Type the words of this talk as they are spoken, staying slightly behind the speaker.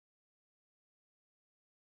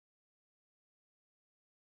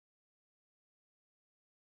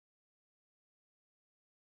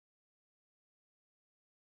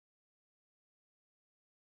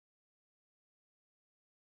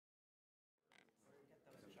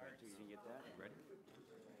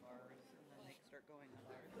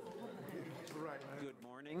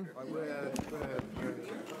morning.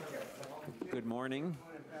 Good morning.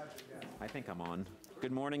 I think I'm on.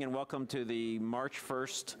 Good morning and welcome to the March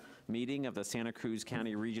 1st meeting of the Santa Cruz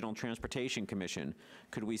County Regional Transportation Commission.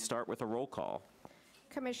 Could we start with a roll call?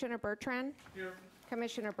 Commissioner Bertrand? Here.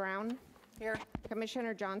 Commissioner Brown? Here.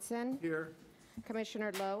 Commissioner Johnson? Here.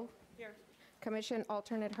 Commissioner Lowe? Here. Commissioner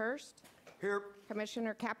Alternate Hurst? Here.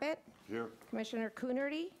 Commissioner Caput? Here. Commissioner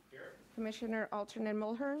Coonerty? Here. Commissioner Alternate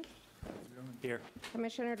Mulhern? Here.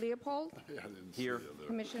 Commissioner Leopold? Here.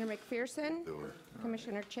 Commissioner McPherson?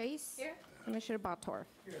 Commissioner Chase? Here. Commissioner Bator?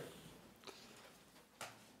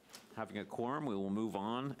 Having a quorum, we will move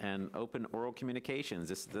on and open oral communications.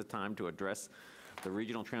 This is the time to address the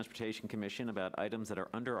Regional Transportation Commission about items that are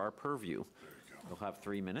under our purview. We'll have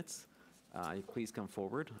 3 minutes. Please come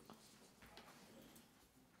forward.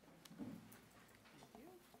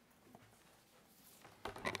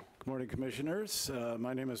 Good morning, Commissioners.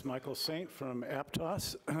 My name is Michael Saint from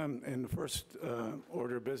Aptos. And the first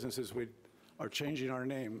order of business is we are changing our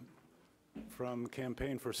name from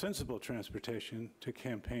Campaign for Sensible Transportation to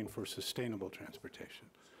Campaign for Sustainable Transportation.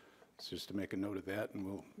 It's just to make a note of that, and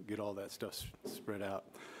we'll get all that stuff spread out.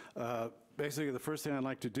 Basically, the first thing I'd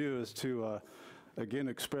like to do is to, again,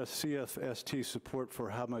 express CFST support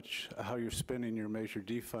for how you're spending your Measure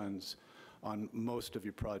D funds on most of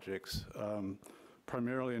your projects.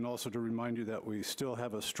 Primarily, and also to remind you that we still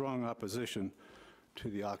have a strong opposition to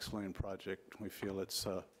the Ox Lane project. We feel it's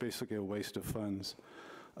basically a waste of funds.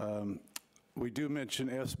 We do mention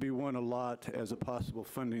SB1 a lot as a possible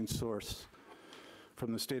funding source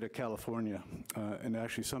from the state of California. And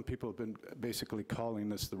actually, some people have been basically calling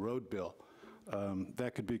this the road bill.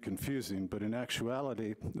 That could be confusing, but in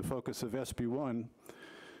actuality, the focus of SB1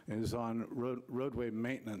 is on roadway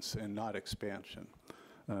maintenance and not expansion.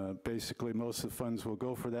 Basically, most of the funds will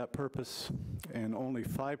go for that purpose, and only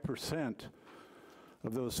 5%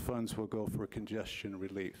 of those funds will go for congestion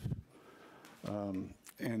relief.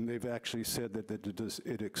 And they've actually said that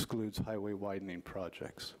it excludes highway widening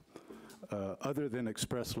projects, other than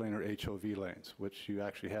express lane or HOV lanes, which you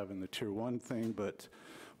actually have in the Tier 1 thing, but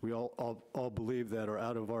we all believe that are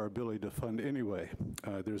out of our ability to fund anyway.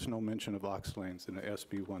 There's no mention of Ox lanes in the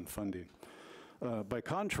SB1 funding. By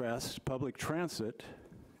contrast, public transit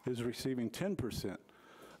is receiving 10%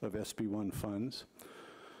 of SB1 funds.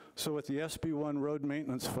 So with the SB1 road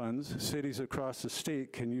maintenance funds, cities across the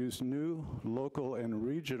state can use new local and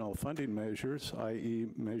regional funding measures, i.e.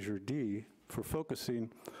 Measure D, for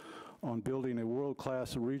focusing on building a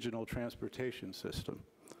world-class regional transportation system,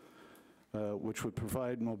 which would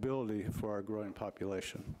provide mobility for our growing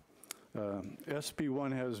population.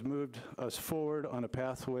 SB1 has moved us forward on a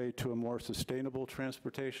pathway to a more sustainable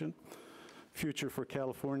transportation future for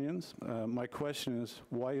Californians. My question is,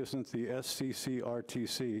 why isn't the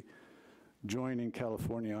SCCRTC joining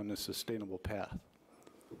California on this sustainable path?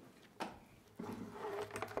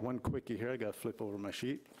 One quickie here, I gotta flip over my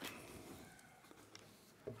sheet.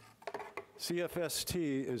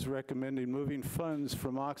 CFST is recommending moving funds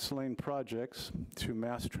from Ox Lane projects to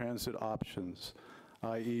mass transit options,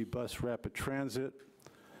 i.e. bus rapid transit,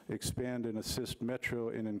 expand and assist Metro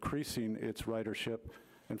in increasing its ridership,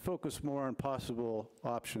 and focus more on possible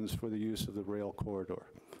options for the use of the rail corridor.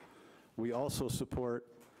 We also support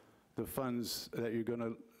the funds that you're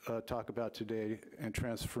going to talk about today and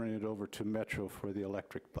transferring it over to Metro for the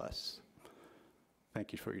electric bus.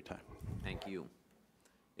 Thank you for your time. Thank you.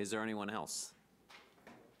 Is there anyone else?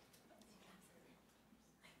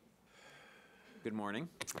 Good morning.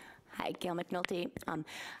 Hi, Gail McNulty.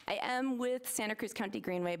 I am with Santa Cruz County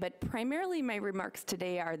Greenway, but primarily my remarks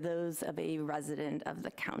today are those of a resident of the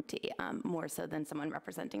county, more so than someone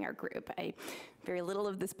representing our group. Very little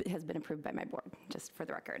of this has been approved by my board, just for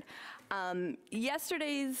the record.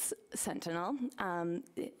 Yesterday's Sentinel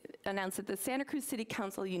announced that the Santa Cruz City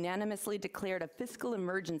Council unanimously declared a fiscal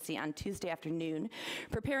emergency on Tuesday afternoon,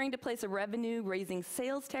 preparing to place a revenue-raising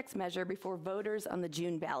sales tax measure before voters on the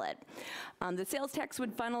June ballot. The sales tax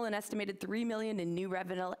would funnel an estimated $3 million in new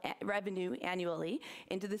revenue annually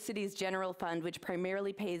into the city's general fund, which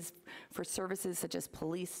primarily pays for services such as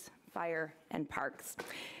police, fire, and parks.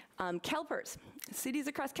 CalPERS, cities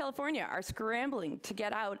across California are scrambling to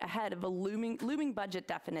get out ahead of a looming budget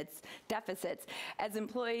deficits as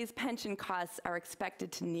employees' pension costs are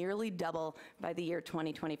expected to nearly double by the year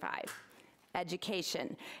 2025.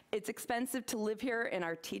 Education. It's expensive to live here and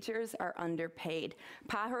our teachers are underpaid.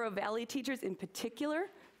 Pajaro Valley teachers in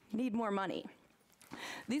particular need more money.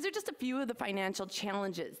 These are just a few of the financial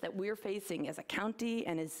challenges that we're facing as a county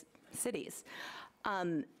and as cities.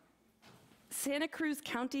 Santa Cruz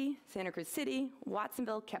County, Santa Cruz City,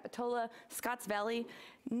 Watsonville, Capitola, Scotts Valley,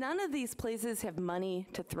 none of these places have money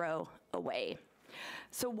to throw away.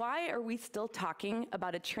 So why are we still talking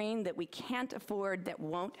about a train that we can't afford that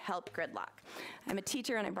won't help gridlock? I'm a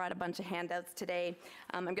teacher and I brought a bunch of handouts today.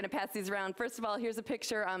 I'm gonna pass these around. First of all, here's a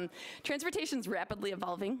picture. Transportation's rapidly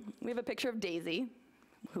evolving. We have a picture of Daisy,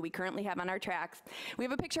 who we currently have on our tracks. We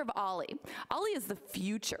have a picture of Ollie. Ollie is the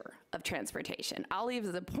future of transportation. Ollie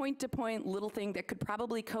is a point-to-point little thing that could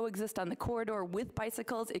probably coexist on the corridor with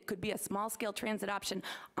bicycles. It could be a small-scale transit option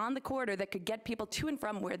on the corridor that could get people to and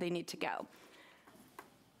from where they need to go.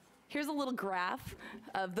 Here's a little graph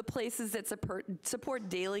of the places that support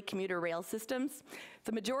daily commuter rail systems.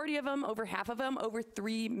 The majority of them, over half of them, over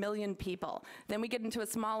 3 million people. Then we get into a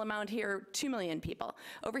small amount here, 2 million people.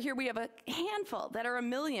 Over here we have a handful that are 1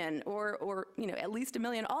 million or at least 1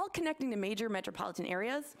 million, all connecting to major metropolitan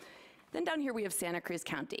areas. Then down here we have Santa Cruz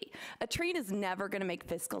County. A train is never gonna make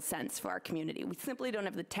fiscal sense for our community. We simply don't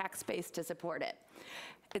have the tax base to support it.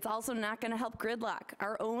 It's also not gonna help gridlock.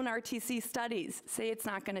 Our own RTC studies say it's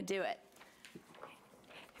not gonna do it.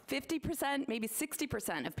 50%, maybe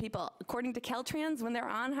 60% of people, according to Caltrans, when they're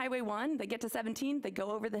on Highway 1, they get to 17, they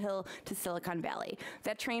go over the hill to Silicon Valley.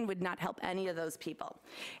 That train would not help any of those people.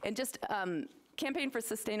 And just Campaign for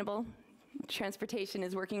Sustainable Transportation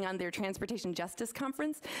is working on their Transportation Justice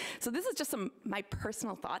Conference. So this is just my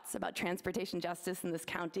personal thoughts about transportation justice in this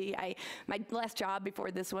county. My last job before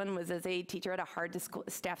this one was as a teacher at a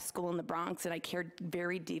hard-to-staff school in the Bronx, and I cared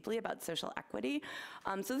very deeply about social equity.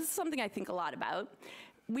 So this is something I think a lot about.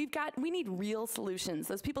 We need real solutions.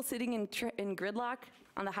 Those people sitting in gridlock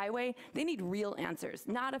on the highway, they need real answers,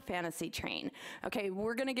 not a fantasy train. Okay,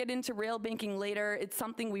 we're gonna get into rail banking later. It's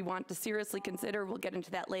something we want to seriously consider. We'll get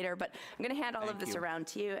into that later, but I'm gonna hand all of this around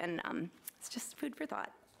to you, and it's just food for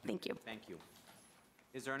thought. Thank you. Thank you.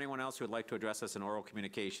 Is there anyone else who would like to address us in oral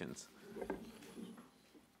communications?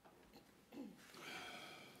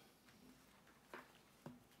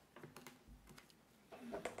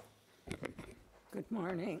 Good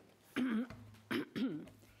morning.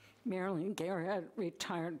 Marilyn Garrett,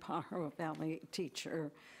 retired Pajaro Valley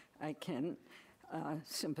teacher. I can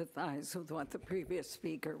sympathize with what the previous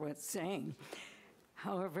speaker was saying.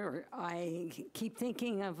 However, I keep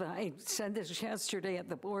thinking of, I said this yesterday at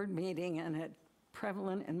the board meeting, and it's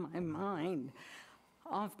prevalent in my mind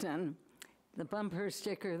often, the bumper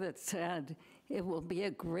sticker that said, "It will be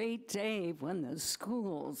a great day when the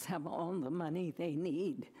schools have all the money they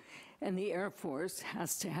need." And the Air Force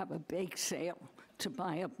has to have a bake sale to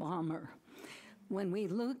buy a bomber. When we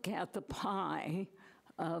look at the pie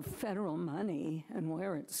of federal money and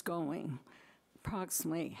where it's going,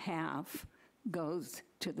 approximately half goes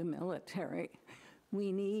to the military.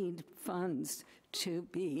 We need funds to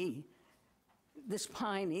be, this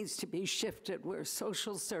pie needs to be shifted where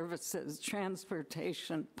social services,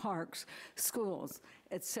 transportation, parks, schools,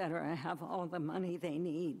 et cetera, have all the money they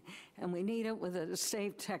need. And we need it with a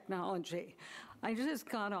safe technology. I just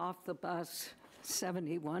got off the bus,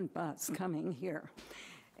 71 bus coming here.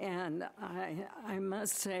 And I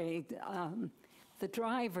must say, the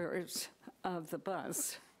drivers of the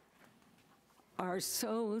bus are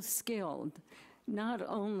so skilled, not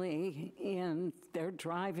only in their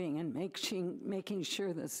driving and making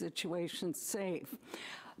sure the situation's safe,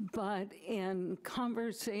 but in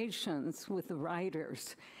conversations with the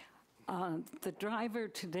riders. The driver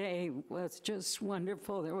today was just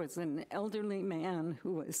wonderful. There was an elderly man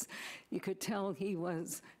who was, you could tell he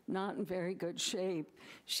was not in very good shape.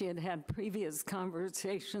 She had had previous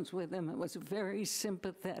conversations with him. It was a very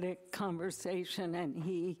sympathetic conversation, and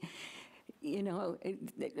he,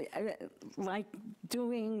 like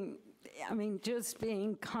doing, just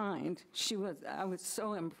being kind. I was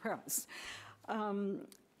so impressed.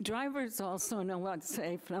 Drivers also know what's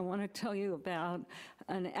safe, and I want to tell you about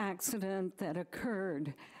an accident that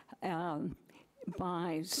occurred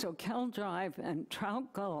by Soquel Drive and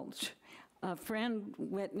Trout Gulch. A friend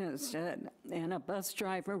witnessed it, and a bus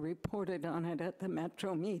driver reported on it at the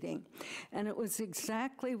Metro meeting. And it was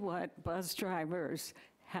exactly what bus drivers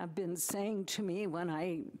have been saying to me when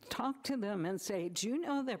I talk to them and say, do you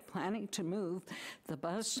know they're planning to move the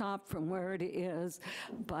bus stop from where it is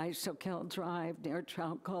by Soquel Drive near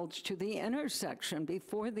Trout Gulch to the intersection,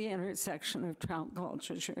 before the intersection of Trout Gulch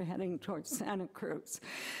as you're heading towards Santa Cruz.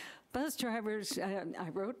 Bus drivers, I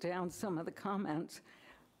wrote down some of the comments.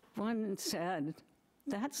 One said,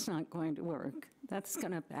 that's not going to work. That's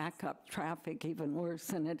going to back up traffic even worse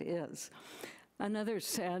than it is. Another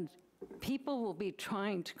said, people will be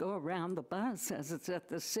trying to go around the bus as it's at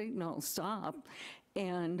the signal stop,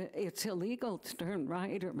 and it's illegal to turn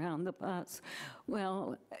right around the bus.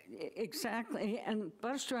 Well, exactly, and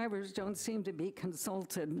bus drivers don't seem to be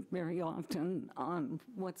consulted very often on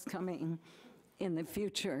what's coming in the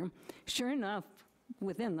future. Sure enough,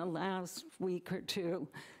 within the last week or two,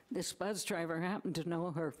 this bus driver happened to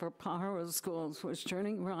know her for Pajaro Schools, was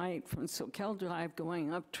turning right from Soquel Drive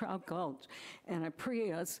going up Trout Gulch, and a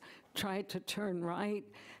Prius tried to turn right,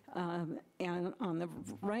 and on the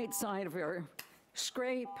right side of her,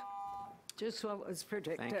 scrape, just what was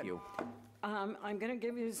predicted. Thank you. I'm going to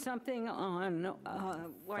give you something on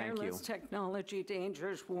wireless technology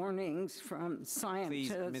dangers warnings from Please,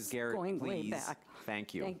 scientists Ms. Garrett, going way please. back.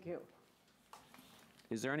 Thank you. Thank you.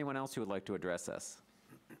 Is there anyone else who would like to address us?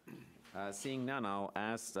 Seeing none, I'll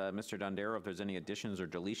ask Mr. Dondero if there's any additions or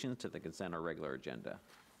deletions to the consent or regular agenda.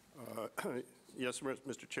 Yes,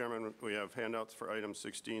 Mr. Chairman, we have handouts for item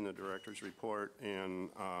 16, the director's report, and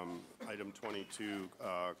item 22,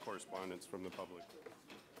 correspondence from the public.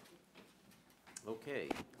 Okay,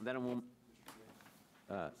 then we'll,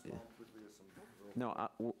 no,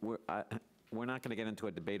 we're not going to get into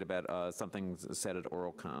a debate about something said at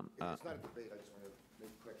oral com. It's not a debate, I just want to make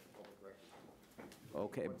a correction, public record.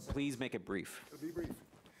 Okay, please make it brief. It'll be brief.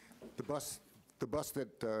 The bus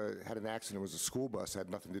that had an accident was a school bus, had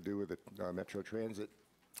nothing to do with the Metro Transit,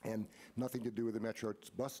 and nothing to do with the Metro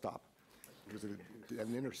bus stop. It was at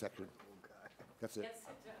an intersection. That's it.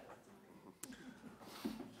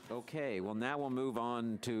 Okay, well, now we'll move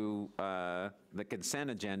on to the consent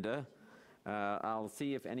agenda. I'll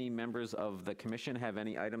see if any members of the commission have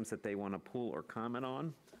any items that they want to pull or comment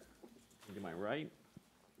on. Looking to my right.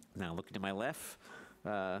 Now, looking to my left,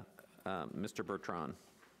 Mr. Bertrand.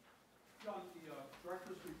 John, the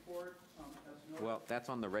director's report, as noted. Well, that's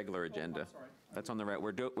on the regular agenda. I'm sorry. That's on the right.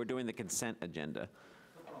 We're doing the consent agenda.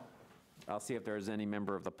 No problem. I'll see if there's any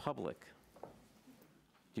member of the public.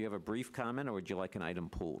 Do you have a brief comment, or would you like an item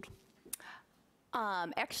pulled?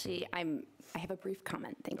 Actually, I have a brief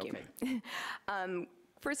comment, thank you. Okay.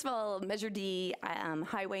 First of all, Measure D,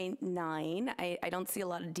 Highway 9, I don't see a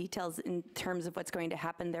lot of details in terms of what's going to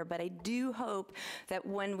happen there, but I do hope that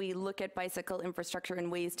when we look at bicycle infrastructure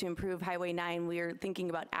and ways to improve Highway 9, we're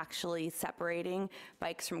thinking about actually separating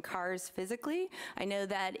bikes from cars physically. I know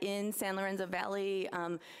that in San Lorenzo Valley,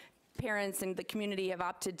 parents and the community have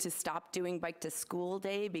opted to stop doing bike to school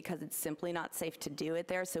day because it's simply not safe to do it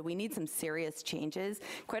there. So we need some serious changes.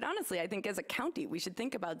 Quite honestly, I think as a county, we should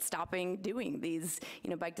think about stopping doing these,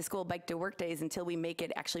 bike to school, bike to work days until we make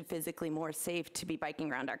it actually physically more safe to be biking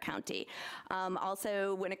around our county.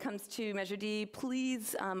 Also, when it comes to Measure D,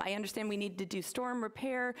 please, I understand we need to do storm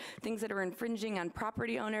repair, things that are infringing on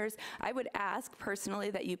property owners. I would ask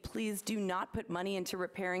personally that you please do not put money into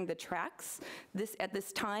repairing the tracks at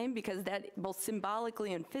this time, because that both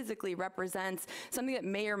symbolically and physically represents something that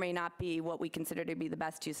may or may not be what we consider to be the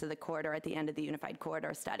best use of the corridor at the end of the Unified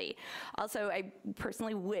Corridor Study. Also, I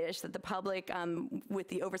personally wish that the public, with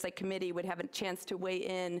the Oversight Committee, would have a chance to weigh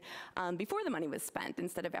in before the money was spent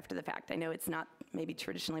instead of after the fact. I know it's not maybe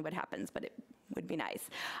traditionally what happens, but it would be nice.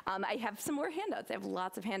 I have some more handouts. I have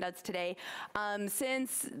lots of handouts today.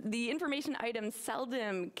 Since the information items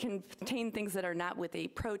seldom contain things that are not with a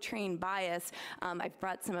pro-train bias, I've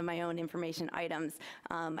brought some of my own information items.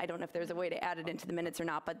 I don't know if there's a way to add it into the minutes or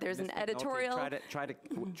not, but there's an editorial.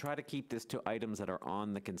 Try to keep this to items that are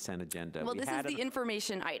on the consent agenda. Well, this is the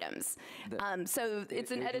information items. So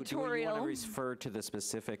it's an editorial. Do you want to refer to the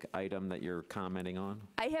specific item that you're commenting on?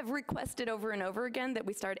 I have requested over and over again that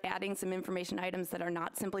we start adding some information items that are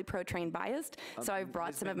not simply pro-train biased. So I've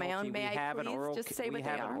brought some of my own. May I please just say what they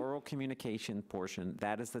are? We have an oral communication portion.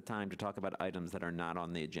 That is the time to talk about items that are not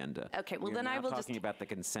on the agenda. Okay, well then I will just talking about the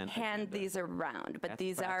consent hand agenda. these around. But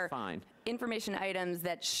these are fine. Information items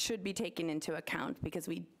that should be taken into account because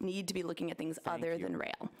we need to be looking at things other than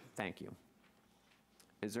rail. Thank you.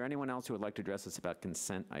 Is there anyone else who would like to address us about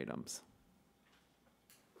consent items?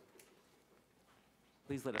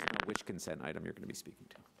 Please let us know which consent item you're going to be speaking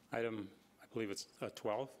to. Item, I believe it's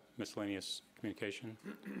 12, miscellaneous communication.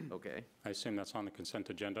 Okay. I assume that's on the consent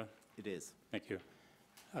agenda. It is. Thank you.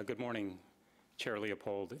 Good morning, Chair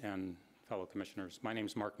Leopold and fellow commissioners. My name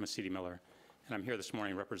is Mark Masidi-Miller, and I'm here this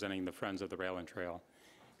morning representing the Friends of the Rail and Trail.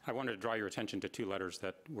 I wanted to draw your attention to 2 letters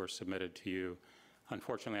that were submitted to you.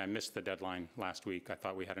 Unfortunately, I missed the deadline last week. I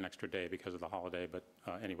thought we had an extra day because of the holiday, but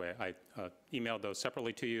anyway, I emailed those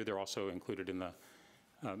separately to you. They're also included in the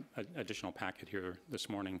additional packet here this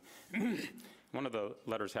morning. One of the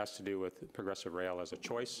letters has to do with Progressive Rail as a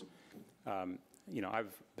choice.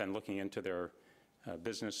 I've been looking into their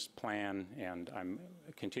business plan, and I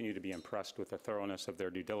continue to be impressed with the thoroughness of their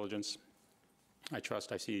due diligence. I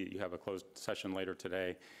see you have a closed session later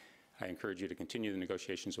today. I encourage you to continue the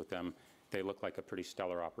negotiations with them. They look like a pretty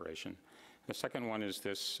stellar operation. The second one is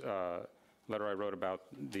this letter I wrote about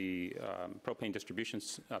the propane distribution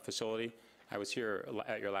facility. I was here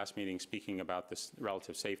at your last meeting speaking about this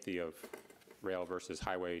relative safety of rail versus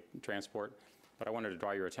highway transport, but I wanted to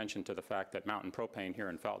draw your attention to the fact that Mountain Propane here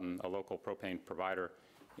in Felton, a local propane provider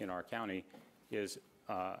in our county, has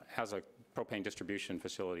a propane distribution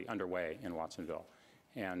facility underway in Watsonville.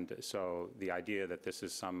 And so the idea that this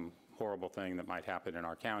is some horrible thing that might happen in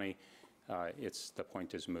our county, the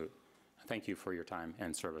point is moot. Thank you for your time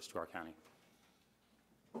and service to our county.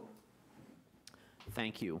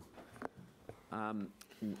 Thank you.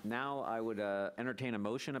 Now I would entertain a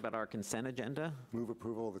motion about our consent agenda. Move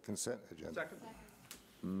approval of the consent agenda. Second.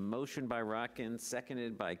 Motion by Rockin,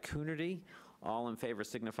 seconded by Coonerty. All in favor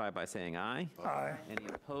signify by saying aye. Aye. Any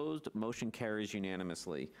opposed? Motion carries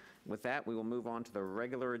unanimously. With that, we will move on to the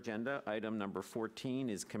regular agenda. Item number 14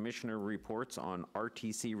 is commissioner reports on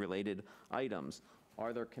RTC-related items.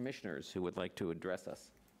 Are there commissioners who would like to address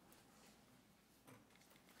us?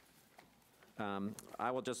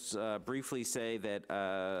 I will just briefly say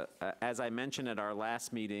that, as I mentioned at our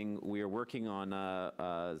last meeting, we are working on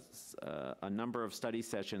a number of study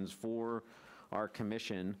sessions for our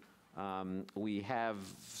commission. We have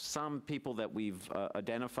some people that we've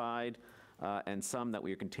identified and some that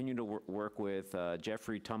we continue to work with.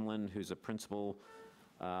 Jeffrey Tumlin, who's a principal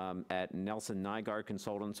at Nelson Nygaard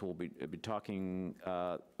Consultants, will be talking.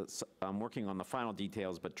 I'm working on the final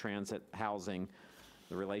details, but transit, housing,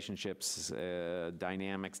 the relationships,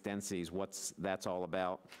 dynamics, densities, that's all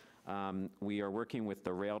about. We are working with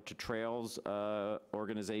the Rail to Trails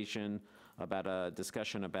organization about a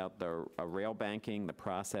discussion about the rail banking, the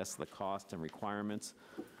process, the cost, and requirements.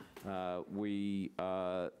 We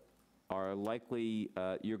are likely,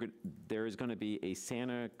 there is going to be a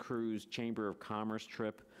Santa Cruz Chamber of Commerce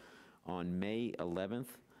trip on May 11th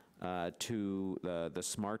to the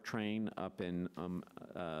SMART train up in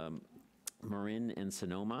Marin and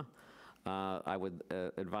Sonoma. I would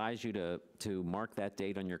advise you to mark that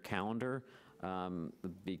date on your calendar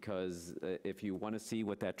because if you want to see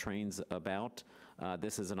what that train's about,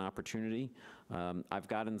 this is an opportunity. I've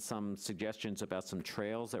gotten some suggestions about some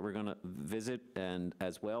trails that we're going to visit and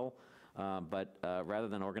as well, but rather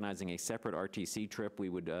than organizing a separate RTC trip, we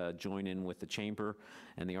would join in with the chamber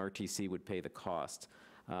and the RTC would pay the cost.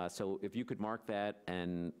 So if you could mark that,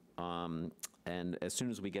 and as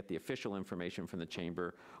soon as we get the official information from the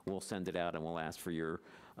chamber, we'll send it out and we'll ask for your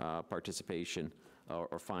participation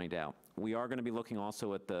or find out. We are going to be looking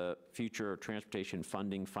also at the future of transportation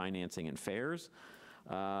funding, financing, and fares.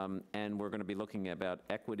 And we're going to be looking about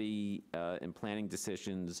equity in planning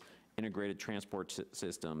decisions, integrated transport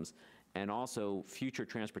systems, and also future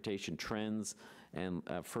transportation trends and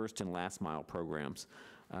first and last mile programs.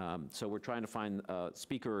 So we're trying to find a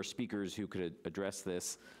speaker or speakers who could address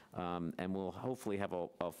this, and we'll hopefully have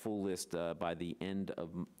a full list by the end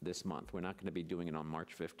of this month. We're not going to be doing it on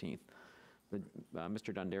March 15th.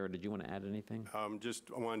 Mr. Dondero, did you want to add anything?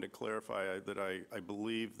 Just I wanted to clarify that I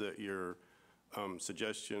believe that your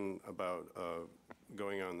suggestion about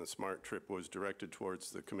going on the SMART trip was directed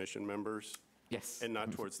towards the commission members? Yes. And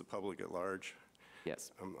not towards the public at large?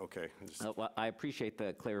 Yes. Okay. Well, I appreciate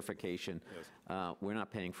the clarification. Yes. We're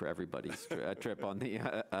not paying for everybody's trip on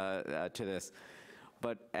the to this.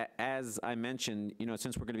 But as I mentioned,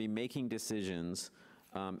 since we're going to be making decisions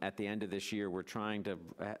at the end of this year, we're trying to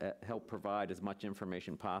help provide as much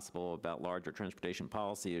information possible about larger transportation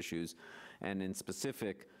policy issues. And in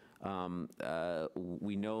specific,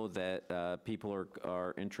 we know that people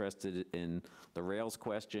are interested in the rails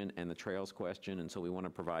question and the trails question, and so we want to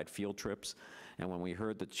provide field trips. And when we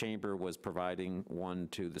heard the chamber was providing one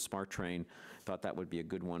to the SMART train, thought that would be a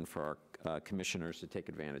good one for our commissioners to take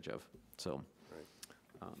advantage of. So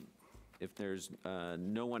if there's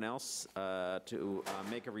no one else to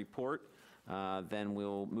make a report, then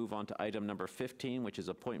we'll move on to item number 15, which is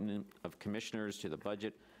appointment of commissioners to the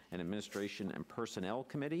Budget and Administration and Personnel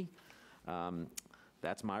Committee.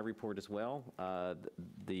 That's my report as well.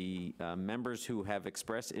 The members who have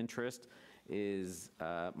expressed interest is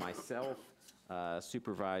myself,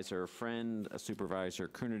 Supervisor Friend, Supervisor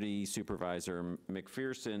Coonerty, Supervisor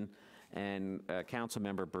McPherson, and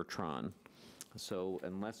Councilmember Bertrand. So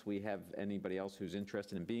unless we have anybody else who's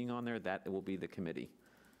interested in being on there, that will be the committee.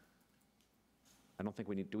 I don't think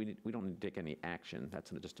we need, we don't need to take any action.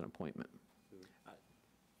 That's just an appointment.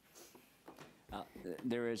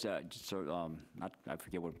 there is a, sort of, not, I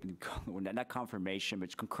forget what, we call it, not confirmation, but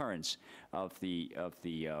it's concurrence of the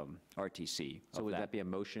RTC. So would that be a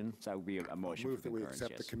motion? So that would be a motion Move for that we concurrence,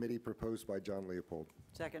 accept the yes. committee proposed by John Leopold.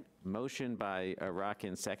 Second. Motion by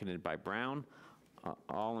Rockin, seconded by Brown.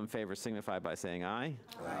 All in favor signify by saying aye.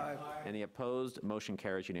 Aye. Any opposed? Motion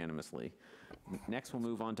carries unanimously. Next, we'll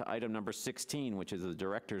move on to item number 16, which is the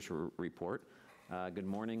director's report. Good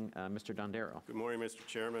morning, Mr. Dondero. Good morning, Mr.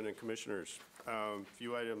 Chairman and Commissioners. A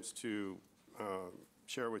few items to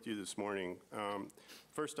share with you this morning.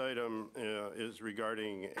 First item is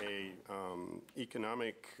regarding a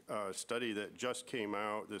economic study that just came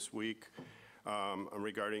out this week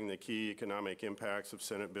regarding the key economic impacts of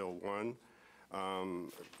Senate Bill 1.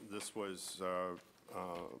 This was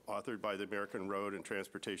authored by the American Road and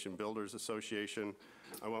Transportation Builders Association.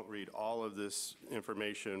 I won't read all of this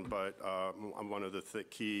information, but one of the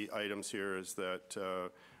key items here is that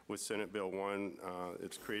with Senate Bill 1,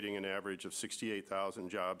 it's creating an average of 68,000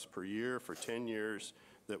 jobs per year for 10 years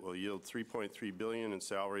that will yield $3.3 billion in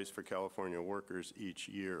salaries for California workers each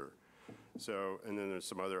year. So, and then there's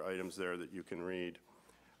some other items there that you can read.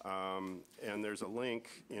 And there's a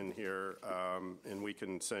link in here, and we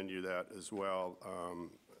can send you that as well.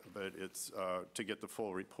 But it's to get the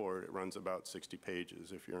full report. It runs about 60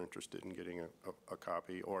 pages if you're interested in getting a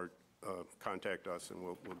copy, or contact us and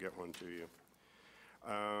we'll get one to you.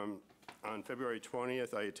 On February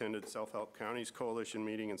 20th, I attended Self-Help Counties Coalition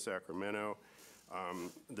meeting in Sacramento.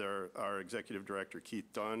 Our executive director,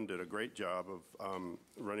 Keith Dunn, did a great job of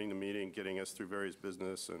running the meeting, getting us through various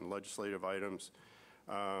business and legislative items.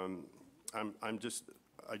 I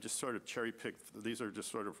just sort of cherry-picked. These are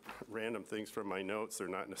just sort of random things from my notes. They're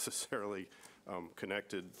not necessarily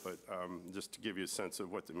connected, but just to give you a sense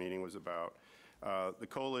of what the meeting was about. The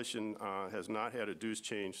coalition has not had a dues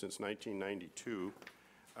change since 1992,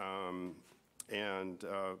 and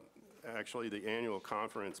actually the annual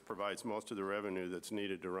conference provides most of the revenue that's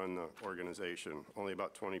needed to run the organization. Only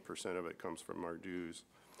about 20% of it comes from our dues.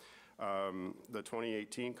 The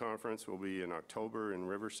 2018 conference will be in October in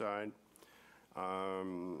Riverside.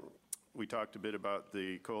 We talked a bit about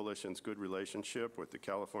the coalition's good relationship with the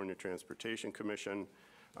California Transportation Commission,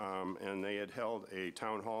 and they had held a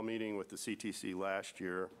town hall meeting with the CTC last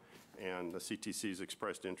year, and the CTC's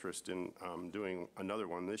expressed interest in doing another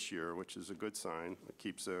one this year, which is a good sign. It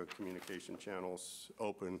keeps the communication channels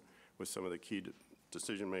open with some of the key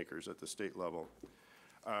decision makers at the state level.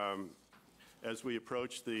 As we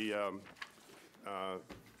approach the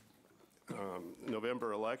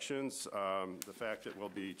November elections, the fact that we'll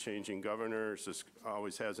be changing governors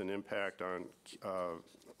always has an impact on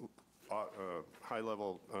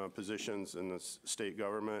high-level positions in the state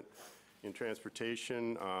government. In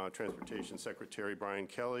transportation, Transportation Secretary Brian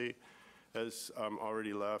Kelly has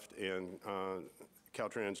already left, and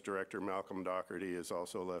Caltrans Director Malcolm Doherty has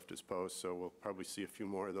also left his post, so we'll probably see a few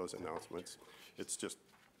more of those announcements. It's just,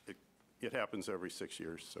 it happens every 6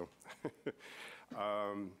 years, so.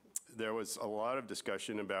 There was a lot of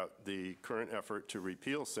discussion about the current effort to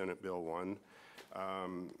repeal Senate Bill 1,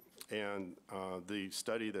 and the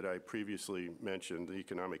study that I previously mentioned, the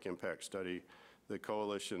economic impact study. The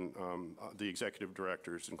coalition, the executive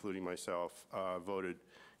directors, including myself, voted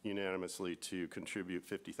unanimously to contribute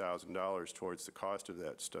 $50,000 towards the cost of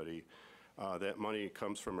that study. That money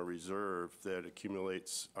comes from a reserve that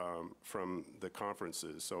accumulates from the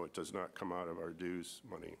conferences, so it does not come out of our dues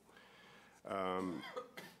money.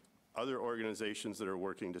 Other organizations that are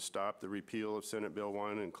working to stop the repeal of Senate Bill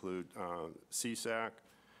 1 include CSAC,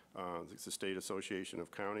 the State Association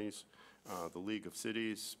of Counties, the League of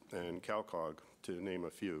Cities, and CalCog, to name a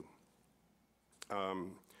few.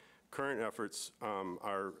 Current efforts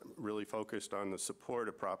are really focused on the support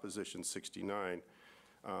of Proposition 69,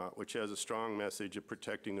 which has a strong message of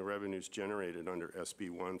protecting the revenues generated under SB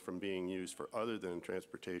 1 from being used for other than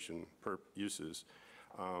transportation uses,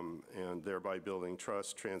 and thereby building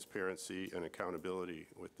trust, transparency, and accountability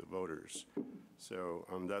with the voters. So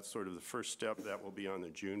that's sort of the first step. That will be on the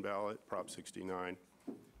June ballot, Prop 69,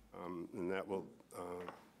 and that will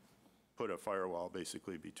put a firewall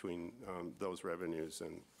basically between those revenues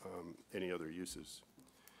and any other uses.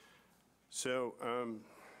 So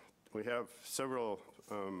we have several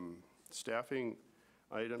staffing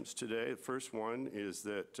items today. The first one is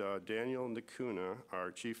that Daniel Nakuna,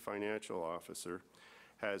 our Chief Financial Officer,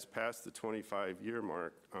 has passed the 25-year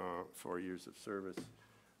mark for years of service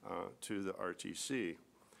to the RTC.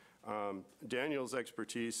 Daniel's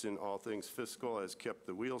expertise in all things fiscal has kept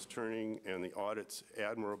the wheels turning and the audits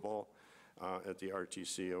admirable at the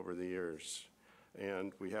RTC over the years.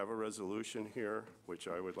 And we have a resolution here, which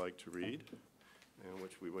I would like to read, and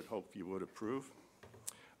which we would hope you would approve.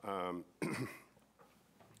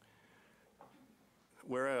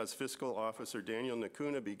 Whereas Fiscal Officer Daniel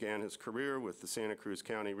Nakuna began his career with the Santa Cruz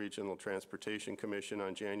County Regional Transportation Commission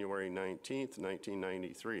on January 19th,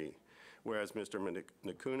 1993. Whereas Mr.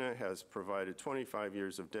 Nakuna has provided 25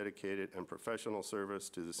 years of dedicated and professional service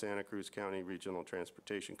to the Santa Cruz County Regional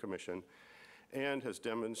Transportation Commission and has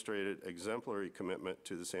demonstrated exemplary commitment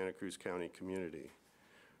to the Santa Cruz County community.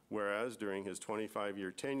 Whereas during his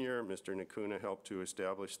 25-year tenure, Mr. Nakuna helped to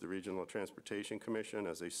establish the Regional Transportation Commission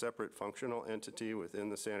as a separate functional entity within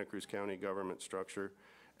the Santa Cruz County government structure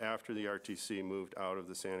after the RTC moved out of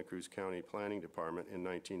the Santa Cruz County Planning Department in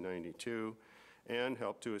 1992, and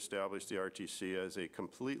helped to establish the RTC as a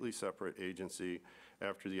completely separate agency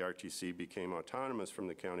after the RTC became autonomous from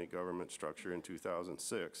the county government structure in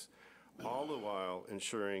 2006, all the while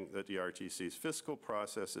ensuring that the RTC's fiscal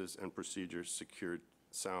processes and procedures secured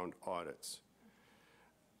sound audits.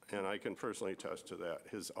 And I can personally attest to that.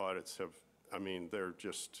 His audits have, I mean, they're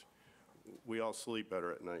just, we all sleep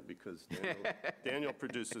better at night because Daniel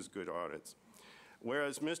produces good audits.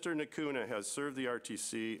 Whereas Mr. Nakuna has served the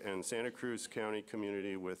RTC and Santa Cruz County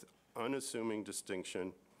community with unassuming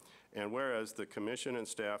distinction, and whereas the commission and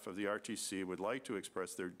staff of the RTC would like to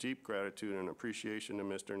express their deep gratitude and appreciation to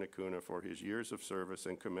Mr. Nakuna for his years of service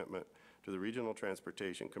and commitment to the Regional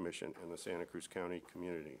Transportation Commission and the Santa Cruz County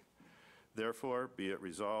community. Therefore, be it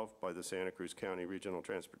resolved by the Santa Cruz County Regional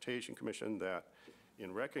Transportation Commission that,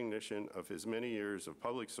 in recognition of his many years of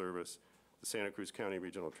public service, the Santa Cruz County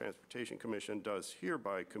Regional Transportation Commission does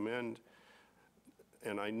hereby commend,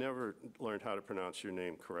 and I never learned how to pronounce your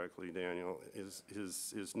name correctly, Daniel.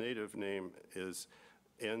 His native name is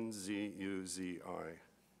N-Z-U-Z-I.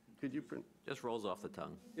 Could you pronounce? Just rolls off the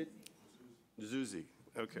tongue. Zuzi,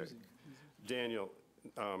 okay. Daniel,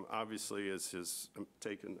 obviously, is his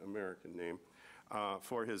taken American name,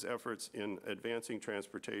 for his efforts in advancing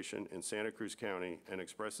transportation in Santa Cruz County, and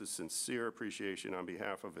expresses sincere appreciation on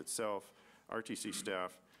behalf of itself, RTC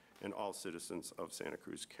staff, and all citizens of Santa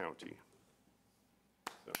Cruz County.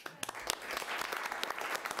 So.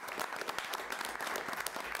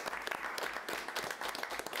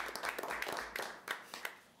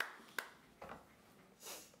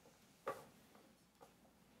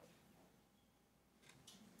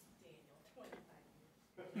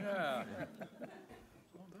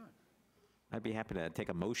 I'd be happy to take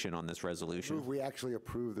a motion on this resolution. We actually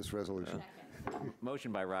approve this resolution.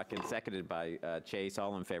 Motion by Rockin, seconded by Chase.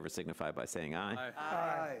 All in favor signify by saying aye.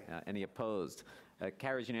 Aye. Any opposed?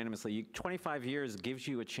 Carries unanimously. 25 years gives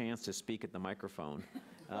you a chance to speak at the microphone.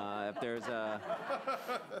 If there's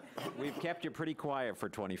we've kept you pretty quiet for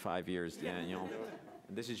 25 years, Daniel.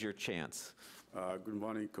 This is your chance. Good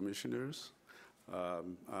morning, commissioners.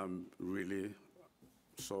 I'm really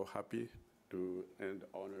so happy and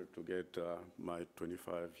honored to get my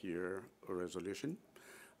 25-year resolution.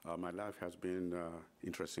 My life has been an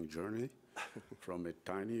interesting journey from a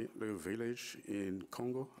tiny little village in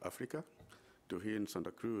Congo, Africa, to here in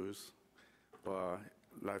Santa Cruz.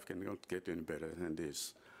 Life cannot get any better than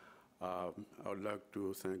this. I would like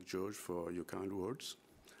to thank George for your kind words,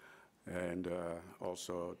 and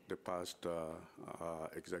also the past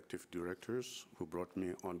executive directors who brought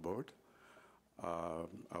me on board.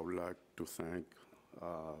 I would like to thank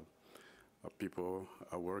people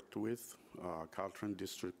I worked with, Caltrans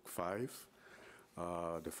District 5,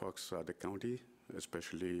 the folks at the county,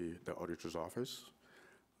 especially the auditor's office.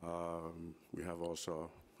 We have also,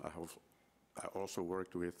 I also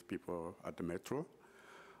worked with people at the Metro.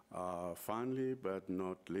 Finally, but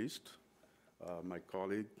not least, my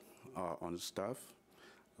colleague on staff.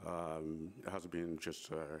 It has been just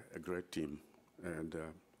a great team, and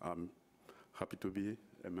I'm happy to be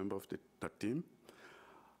a member of that team.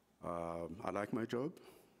 I like my job,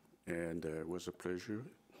 and it was a pleasure.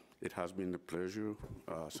 It has been a pleasure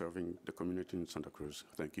serving the community in Santa Cruz.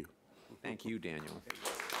 Thank you. Thank you, Daniel.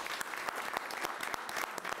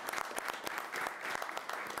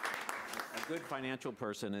 A good financial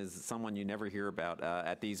person is someone you never hear about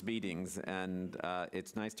at these meetings, and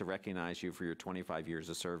it's nice to recognize you for your 25 years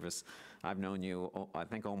of service. I've known you, I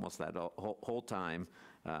think, almost that whole time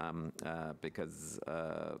because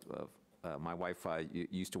my wife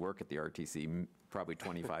used to work at the RTC probably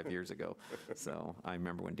 25 years ago, so I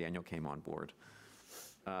remember when Daniel came on board.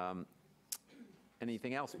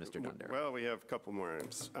 Anything else, Mr. Dunbar? Well, we have a couple more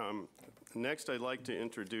items. Next, I'd like to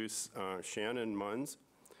introduce Shannon Munns.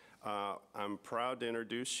 I'm proud to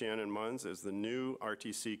introduce Shannon Munns as the new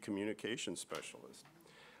RTC Communications Specialist.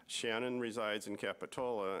 Shannon resides in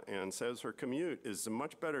Capitola and says her commute is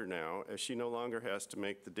much better now as she no longer has to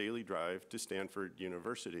make the daily drive to Stanford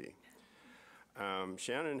University.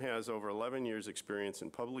 Shannon has over 11 years' experience in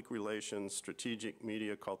public relations, strategic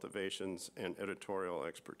media cultivations, and editorial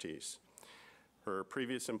expertise. Her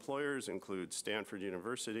previous employers include Stanford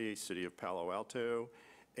University, City of Palo Alto,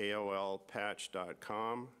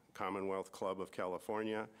 AOLpatch.com, Commonwealth Club of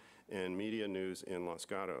California, and Media News in Los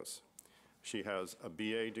Gatos. She has a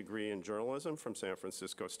BA degree in journalism from San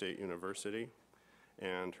Francisco State University,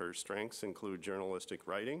 and her strengths include journalistic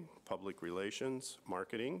writing, public relations,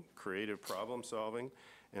 marketing, creative problem solving,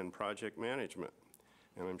 and project management.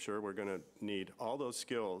 And I'm sure we're going to need all those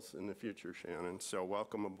skills in the future, Shannon, so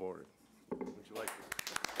welcome aboard. Would you like to?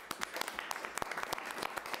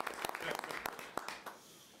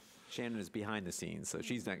 Shannon is behind the scenes, so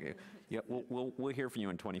she's not going to, yeah, we'll hear from you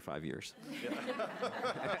in 25 years.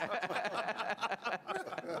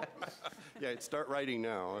 Yeah, start writing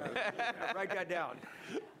now. Write that down.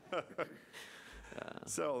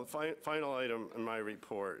 So, final item in my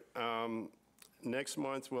report. Next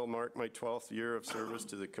month will mark my 12th year of service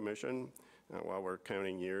to the commission, while we're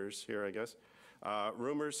counting years here, I guess.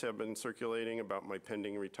 Rumors have been circulating about my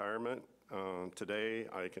pending retirement. Today,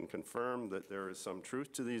 I can confirm that there is some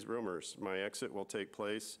truth to these rumors. My exit will take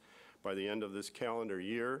place by the end of this calendar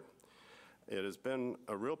year. It has been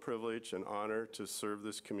a real privilege and honor to serve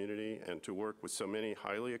this community and to work with so many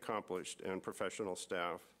highly accomplished and professional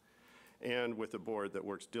staff, and with a board that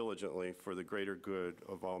works diligently for the greater good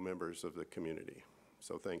of all members of the community.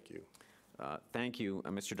 So thank you. Thank you,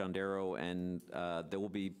 Mr. Dondero, and there will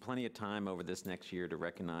be plenty of time over this next year to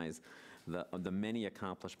recognize the many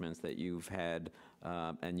accomplishments that you've had,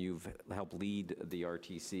 and you've helped lead the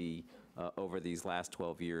RTC over these last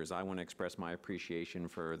 12 years. I want to express my appreciation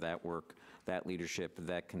for that work, that leadership,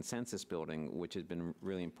 that consensus building, which has been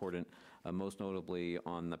really important, most notably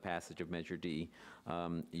on the passage of Measure D.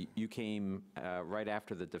 You came right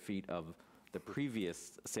after the defeat of the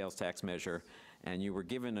previous sales tax measure, and you were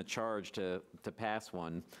given a charge to pass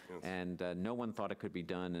one, yes. And no one thought it could be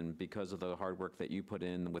done, and because of the hard work that you put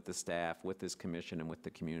in with the staff, with this commission, and with the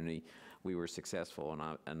community, we were successful,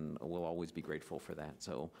 and we'll always be grateful for that.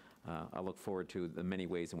 So I look forward to the many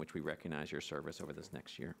ways in which we recognize your service over this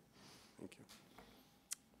next year. Thank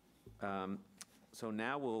you. So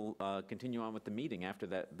now we'll continue on with the meeting after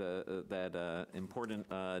that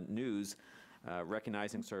important news.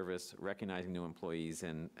 Recognizing service, recognizing new employees,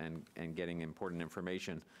 and getting important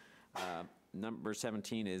information. Number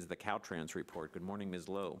 17 is the Caltrans report. Good morning, Ms.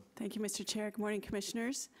 Lowe. Thank you, Mr. Chair. Good morning,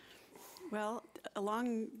 Commissioners. Well,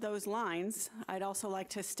 along those lines, I'd also like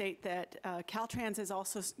to state that Caltrans is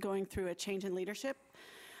also going through a change in leadership.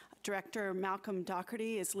 Director Malcolm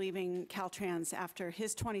Doherty is leaving Caltrans after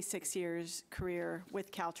his 26 years career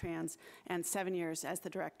with Caltrans and 7 years as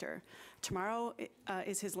the director. Tomorrow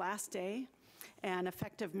is his last day. And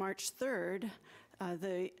effective March 3rd,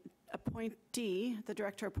 the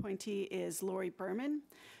director appointee is Lori Berman.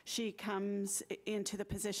 She comes into the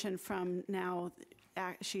position from now,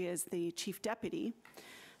 she is the chief deputy.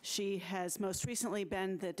 She has most recently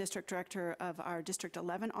been the district director of our District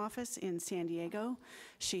 11 office in San Diego.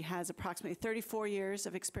 She has approximately 34 years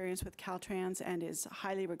of experience with Caltrans and is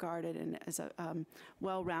highly regarded and as a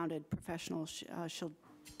well-rounded professional. She'll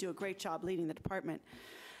do a great job leading the department.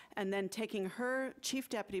 And then taking her chief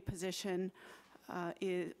deputy position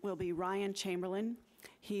will be Ryan Chamberlain.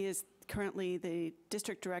 He is currently the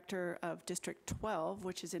district director of District 12,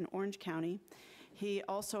 which is in Orange County. He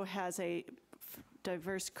also has a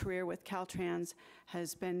diverse career with Caltrans,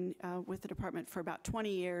 has been with the department for about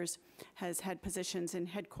 20 years, has had positions in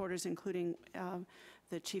headquarters, including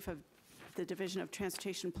the chief of the Division of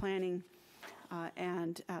Transportation Planning,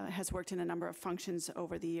 and has worked in a number of functions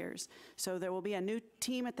over the years. So there will be a new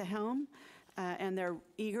team at the helm, and they're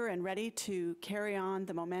eager and ready to carry on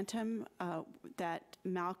the momentum that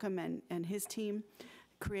Malcolm and his team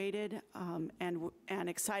created, and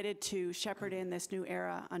excited to shepherd in this new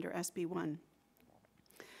era under SB 1.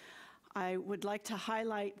 I would like to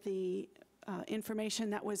highlight the information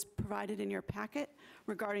that was provided in your packet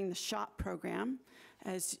regarding the SHOP program.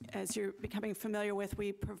 As you're becoming familiar with,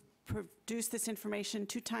 we produce this information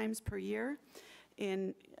 2 times per year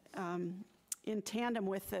in tandem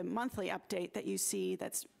with the monthly update that you see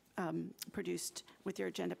that's produced with your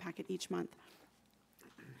agenda packet each month.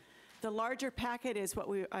 The larger packet is what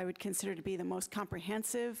I would consider to be the most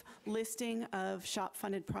comprehensive listing of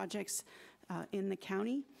SHOP-funded projects in the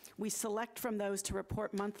county. We select from those to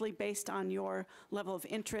report monthly based on your level of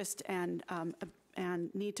interest and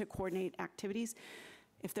need to coordinate activities.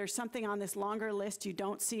 If there's something on this longer list you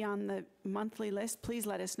don't see on the monthly list, please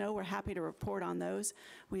let us know. We're happy to report on those.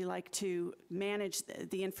 We like to manage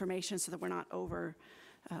the information so that we're not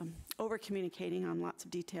over-communicating on lots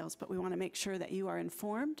of details, but we want to make sure that you are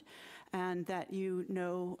informed and that you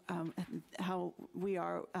know how we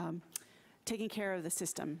are taking care of the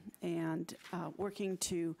system and working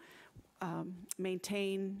to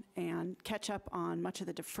maintain and catch up on much of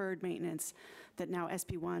the deferred maintenance that now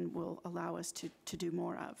SB1 will allow us to do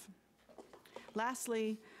more of.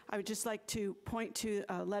 Lastly, I would just like to point to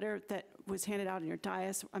a letter that was handed out in your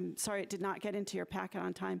dais. I'm sorry it did not get into your packet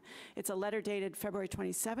on time. It's a letter dated February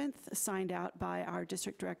 27th, signed out by our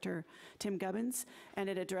district director, Tim Gubbins, and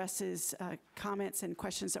it addresses comments and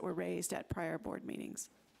questions that were raised at prior board meetings.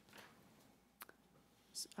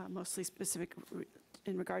 Mostly specific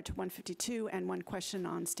in regard to 152 and one question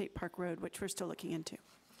on State Park Road, which we're still looking into.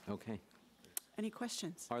 Okay. Any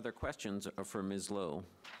questions? Are there questions for Ms. Lowe?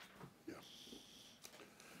 Yes.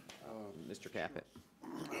 Mr. Caput.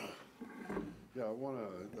 Yeah, I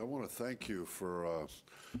want to thank you for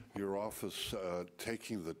your office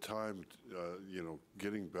taking the time,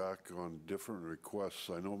 getting back on different requests.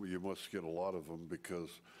 I know you must get a lot of them because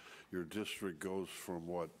your district goes from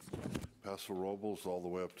what, Paso Robles all the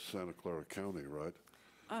way up to Santa Clara County, right?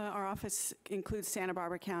 Our office includes Santa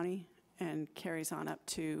Barbara County and carries on up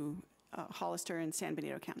to Hollister and San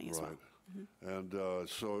Benito County as well. Right. And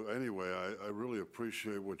so anyway, I really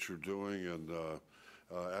appreciate what you're doing and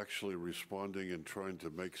actually responding and trying to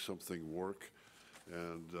make something work.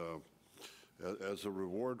 And as a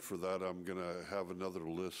reward for that, I'm going to have another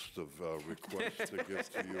list of requests to give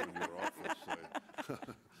to you in your office.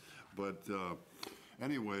 But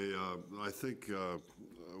anyway, I think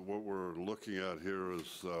what we're looking at here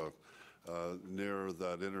is near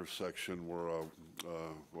that intersection where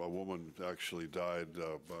a woman actually died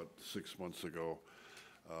about 6 months ago.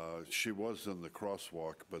 She was in the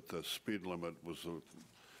crosswalk, but the speed limit was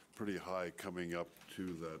pretty high coming up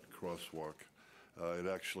to that crosswalk. It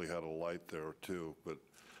actually had a light there too, but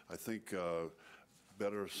I think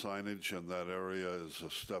better signage in that area is a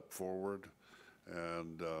step forward,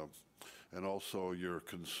 and also your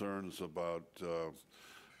concerns about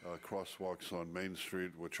crosswalks on Main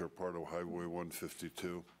Street, which are part of Highway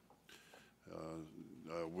 152.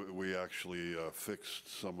 We actually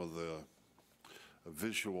fixed some of the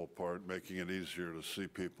visual part, making it easier to see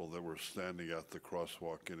people that were standing at the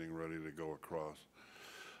crosswalk getting ready to go across.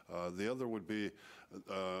 The other would be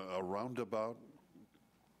a roundabout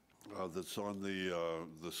that's on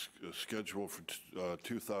the schedule for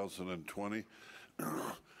 2020.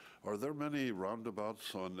 Are there many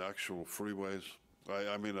roundabouts on actual freeways?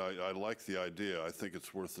 I mean, I like the idea. I think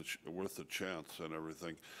it's worth a chance and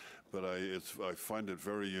everything. But I find it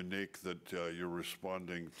very unique that you're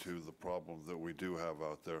responding to the problem that we do have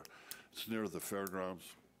out there. It's near the fairgrounds.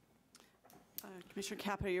 Commissioner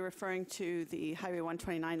Caput, are you referring to the Highway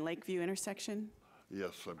 129 Lakeview intersection?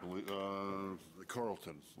 Yes, I believe.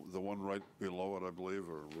 Carlton, the one right below it, I believe,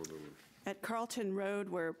 or whatever. At Carlton Road,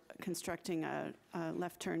 we're constructing a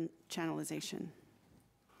left turn channelization.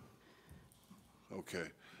 Okay.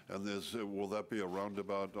 And will that be a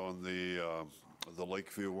roundabout on the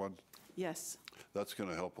Lakeview one? Yes. That's going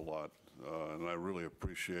to help a lot, and I really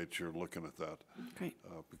appreciate your looking at that. Great.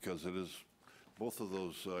 Because it is, both of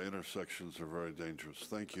those intersections are very dangerous.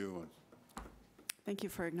 Thank you. Thank you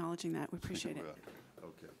for acknowledging that. We appreciate it.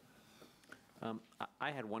 Okay.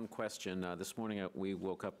 I had one question. This morning, we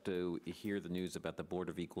woke up to hear the news about the Board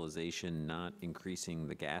of Equalization not increasing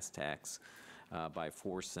the gas tax by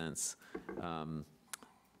 4 cents.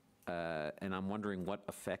 And I'm wondering what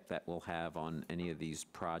effect that will have on any of these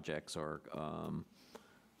projects or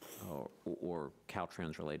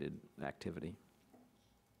Caltrans-related activity.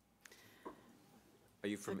 Are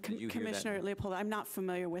you from? Commissioner Leopold, I'm not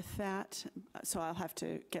familiar with that, so I'll have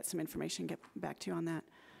to get some information, get back to you on that.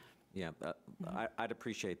 Yeah, I'd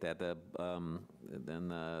appreciate that. Then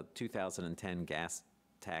the 2010 gas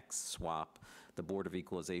tax swap, the Board of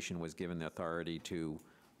Equalization was given the authority to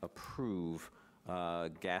approve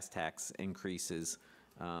gas tax increases.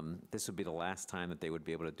 This would be the last time that they would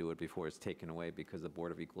be able to do it before it's taken away because the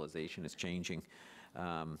Board of Equalization is changing.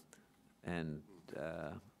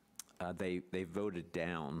 They voted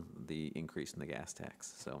down the increase in the gas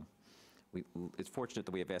tax. So it's fortunate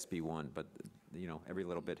that we have SB1, but every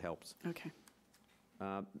little bit helps. Okay.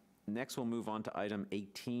 Next, we'll move on to item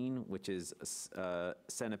 18, which is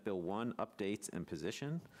Senate Bill 1, updates and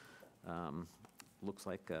position. Looks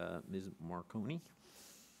like Ms. Marconi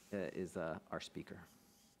is our speaker.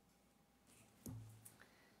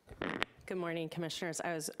 Good morning, Commissioners.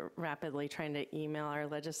 I was rapidly trying to email our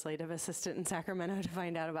legislative assistant in Sacramento to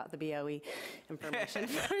find out about the BOE information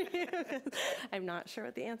for you. I'm not sure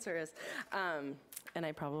what the answer is. and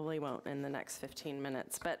I probably won't in the next 15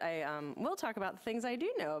 minutes, but I will talk about the things I do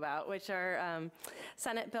know about, which are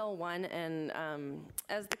Senate Bill 1. And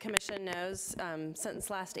as the commission knows, since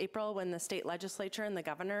last April, when the state legislature and the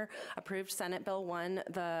governor approved Senate Bill 1,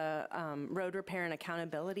 the Road Repair and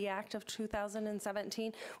Accountability Act of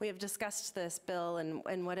 2017, we have discussed this bill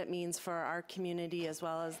and what it means for our community as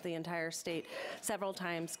well as the entire state several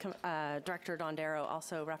times. Director Dondero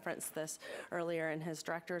also referenced this earlier in his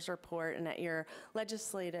director's report, and at your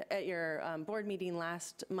board meeting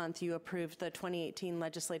last month, you approved the 2018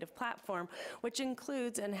 legislative platform, which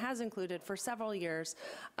includes and has included for several years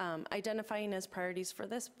identifying as priorities for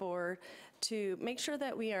this board to make sure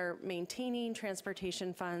that we are maintaining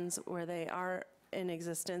transportation funds where they are in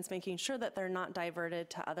existence, making sure that they're not diverted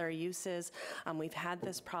to other uses. We've had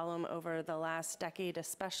this problem over the last decade,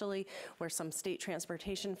 especially where some state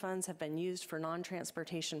transportation funds have been used for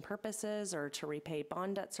non-transportation purposes or to repay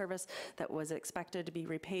bond debt service that was expected to be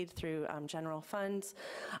repaid through general funds.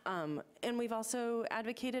 And we've also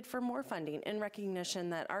advocated for more funding in recognition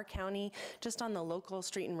that our county, just on the local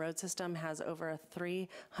street and road system, has over a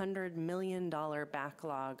 $300 million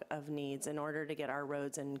backlog of needs in order to get our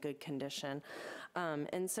roads in good condition.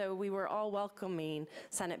 And so we were all welcoming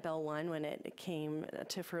Senate Bill 1 when it came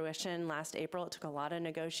to fruition last April. It took a lot of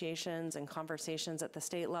negotiations and conversations at the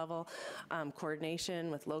state level,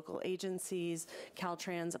 coordination with local agencies,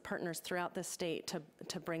 Caltrans, partners throughout the state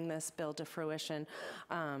to bring this bill to fruition.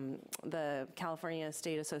 The California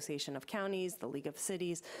State Association of Counties, the League of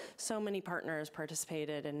Cities, so many partners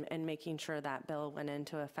participated in making sure that bill went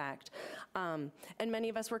into effect. And many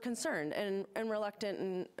of us were concerned and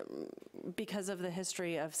reluctant because of the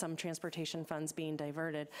history of some transportation funds being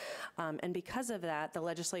diverted. And because of that, the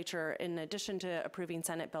legislature, in addition to approving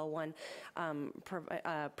Senate Bill 1,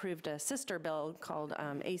 approved a sister bill called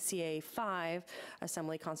ACA 5,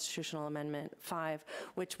 Assembly Constitutional Amendment 5,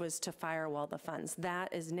 which was to firewall the funds.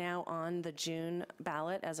 That is now on the June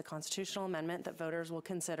ballot as a constitutional amendment that voters will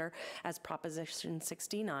consider as Proposition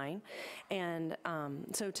 69. And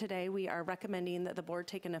so today we are recommending that the board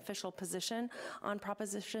take an official position on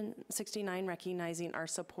Proposition 69, recognizing our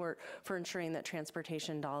support for ensuring that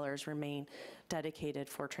transportation dollars remain dedicated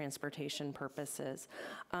for transportation purposes.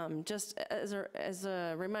 Just as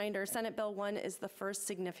a reminder, Senate Bill 1 is the first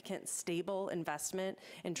significant stable investment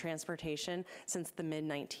in transportation since the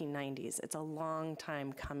mid-1990s. It's a long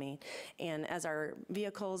time coming. And as our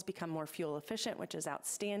vehicles become more fuel efficient, which is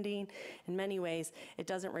outstanding in many ways, it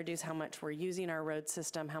doesn't reduce how much we're using our road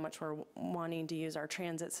system, how much we're wanting to use our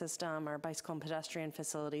transit system, our bicycle and pedestrian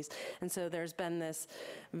facilities. And so there's been this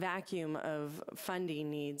vacuum of funding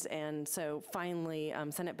needs. And so finally,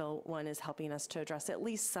 Senate Bill 1 is helping us to address at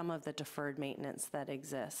least some of the deferred maintenance that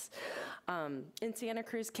exists. In Santa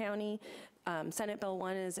Cruz County, Senate Bill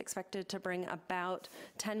 1 is expected to bring about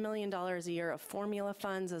 $10 million a year of formula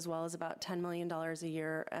funds, as well as about $10 million a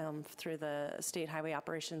year through the State Highway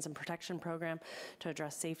Operations and Protection Program to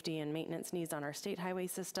address safety and maintenance needs on our state highway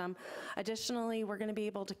system. Additionally, we're going to be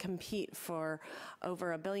able to compete for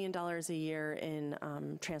over $1 billion a year in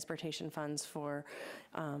transportation funds for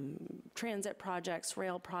transit projects,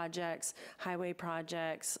 rail projects, highway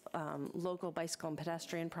projects, local bicycle and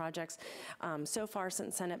pedestrian projects. So far,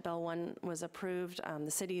 since Senate Bill 1 was approved,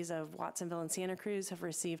 the cities of Watsonville and Santa Cruz have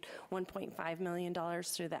received $1.5 million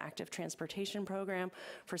through the Active Transportation Program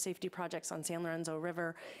for safety projects on San Lorenzo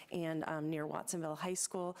River and near Watsonville High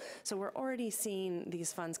School. So we're already seeing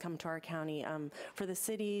these funds come to our county. For the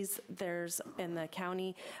cities, in the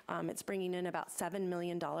county, it's bringing in about $7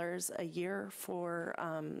 million a year for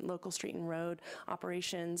local street and road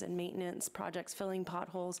operations and maintenance projects, filling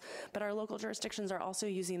potholes. But our local jurisdictions are also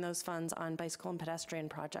using those funds on bicycle and pedestrian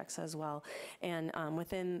projects as well. And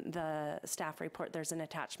within the staff report, there's an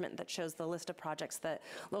attachment that shows the list of projects that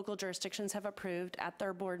local jurisdictions have approved at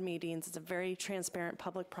their board meetings. It's a very transparent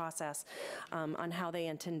public process on how they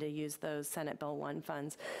intend to use those Senate Bill 1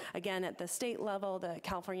 funds. Again, at the state level, the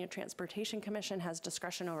California Transportation Commission has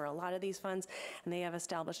discretion over a lot of these funds, and they have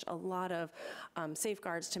established a lot of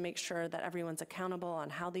safeguards to make sure that everyone's accountable on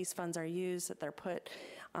how these funds are used, that they're put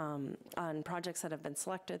on projects that have been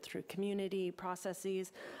selected through community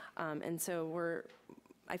processes. And so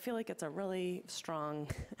I feel like it's a really strong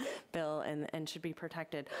bill and should be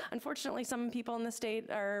protected. Unfortunately, some people in the state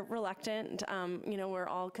are reluctant. We're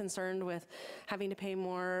all concerned with having to pay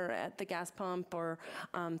more at the gas pump or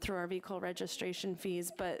through our vehicle registration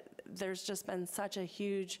fees, but there's just been such a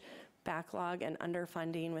huge backlog and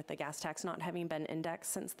underfunding with the gas tax not having been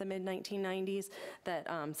indexed since the mid-1990s that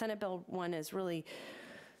Senate Bill 1 is really,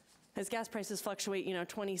 as gas prices fluctuate,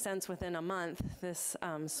 20 cents within a month, this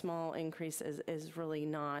small increase is really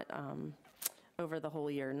not over the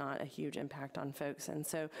whole year, not a huge impact on folks. And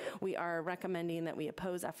so we are recommending that we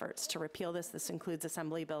oppose efforts to repeal this. This includes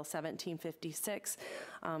Assembly Bill 1756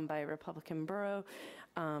 by Republican Borough.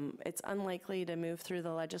 It's unlikely to move through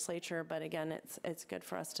the legislature, but again, it's good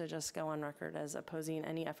for us to just go on record as opposing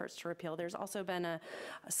any efforts to repeal. There's also been a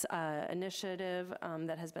initiative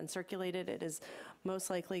that has been circulated. It is most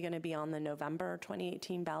likely going to be on the November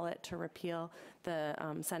 2018 ballot to repeal the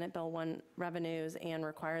Senate Bill 1 revenues and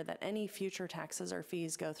require that any future taxes or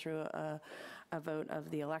fees go through a vote of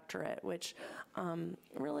the electorate, which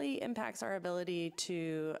really impacts our ability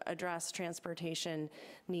to address transportation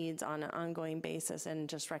needs on an ongoing basis and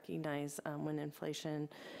just recognize when inflation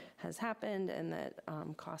has happened and that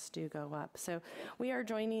costs do go up. So we are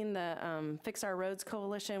joining the Fix Our Roads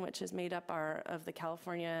Coalition, which is made up of the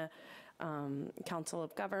California Council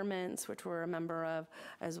of Governments, which we're a member of,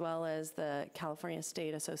 as well as the California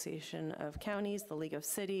State Association of Counties, the League of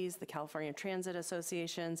Cities, the California Transit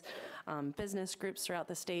Associations, business groups throughout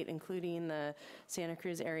the state, including the Santa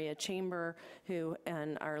Cruz Area Chamber,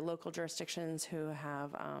 and our local jurisdictions who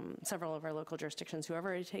have, several of our local jurisdictions who have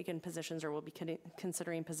already taken positions or will be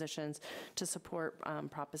considering positions to support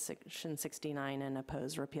Proposition 69 and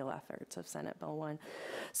oppose repeal efforts of Senate Bill 1.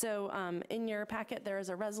 So in your packet, there is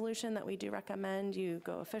a resolution that we do recommend you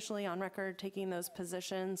go officially on record taking those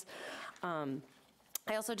positions.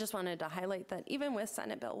 I also just wanted to highlight that even with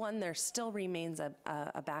Senate Bill 1, there still remains a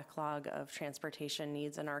backlog of transportation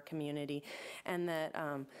needs in our community, and that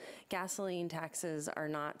gasoline taxes are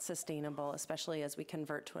not sustainable, especially as we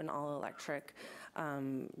convert to an all-electric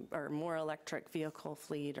or more electric vehicle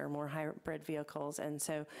fleet or more hybrid vehicles. And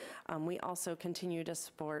so we also continue to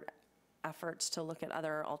support efforts to look at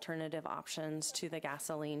other alternative options to the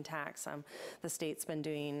gasoline tax. The state's been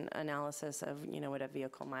doing analysis of, would a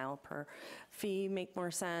vehicle mile per fee make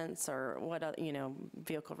more sense, or what,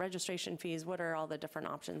 vehicle registration fees, what are all the different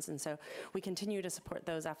options? And so we continue to support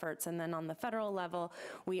those efforts. And then on the federal level,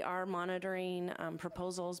 we are monitoring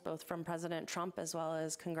proposals both from President Trump as well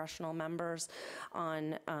as congressional members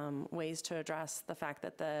on ways to address the fact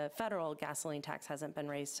that the federal gasoline tax hasn't been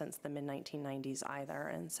raised since the mid-1990s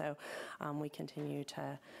either. And so we continue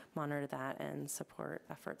to monitor that and support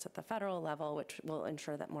efforts at the federal level, which will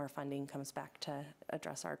ensure that more funding comes back to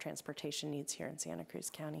address our transportation needs here in Santa Cruz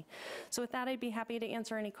County. So with that, I'd be happy to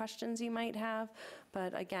answer any questions you might have.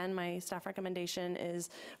 But again, my staff recommendation is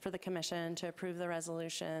for the commission to approve the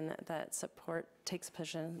resolution that takes a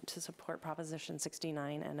position to support Proposition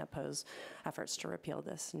 69 and oppose efforts to repeal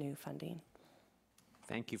this new funding.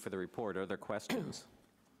 Thank you for the report. Are there questions?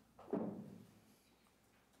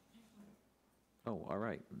 Oh, all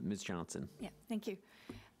right. Ms. Johnson. Yeah, thank you.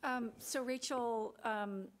 So Rachel,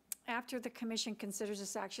 after the commission considers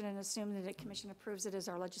this action and assuming that the commission approves it as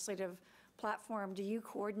our legislative platform, do you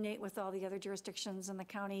coordinate with all the other jurisdictions in the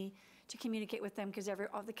county to communicate with them? Because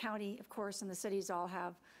all the county, of course, and the cities all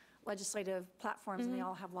have legislative platforms and they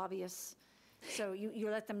all have lobbyists. So you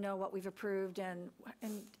let them know what we've approved and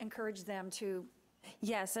encourage them to.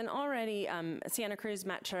 Yes, and already Santa Cruz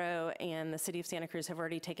Metro and the City of Santa Cruz have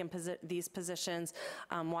already taken these positions.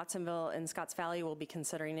 Watsonville and Scotts Valley will be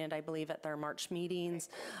considering it, I believe, at their March meetings.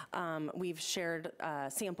 We've shared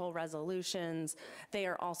sample resolutions. They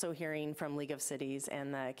are also hearing from League of Cities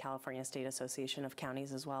and the California State Association of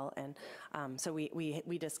Counties as well. And so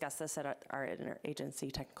we discuss this at our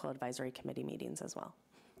interagency technical advisory committee meetings as well.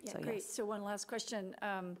 Yeah, so, great. yes. So one last question.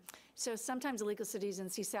 So sometimes the League of Cities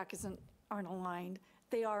and CSAC aren't aligned.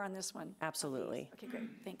 They are on this one. Absolutely. Okay, great.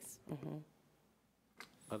 Thanks. Mm-hmm.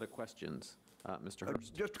 Other questions? Mr.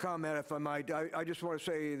 Hurst. Just a comment, if I might. I just want to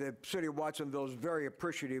say the City of Watsonville is very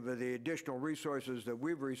appreciative of the additional resources that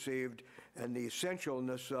we've received and the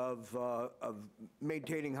essentialness of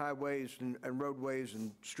maintaining highways and roadways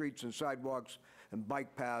and streets and sidewalks and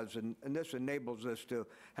bike paths, and this enables us to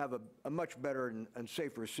have a much better and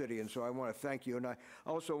safer city, and so I want to thank you. And I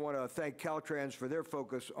also want to thank Caltrans for their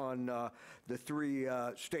focus on the 3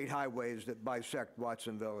 state highways that bisect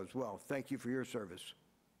Watsonville as well. Thank you for your service.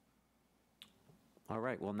 All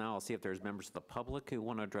right, well, now I'll see if there's members of the public who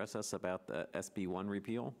want to address us about the SB 1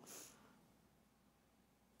 repeal.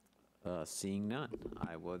 Seeing none,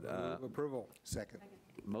 I would... Approval. Second.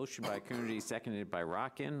 Motion by Coonerty, seconded by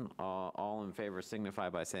Rockin. All in favor signify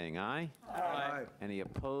by saying aye. Aye. Any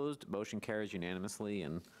opposed? Motion carries unanimously,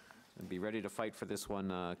 and be ready to fight for this one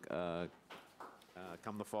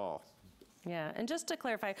come the fall. Yeah, and just to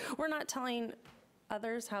clarify, we're not telling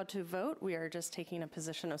others how to vote. We are just taking a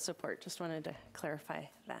position of support. Just wanted to clarify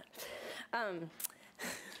that.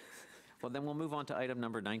 Well, then we'll move on to item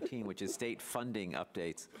number 19, which is state funding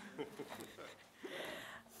updates.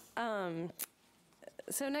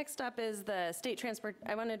 So next up is the state transport.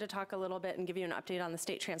 I wanted to talk a little bit and give you an update on the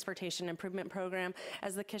State Transportation Improvement Program.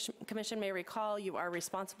 As the commission may recall, you are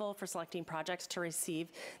responsible for selecting projects to receive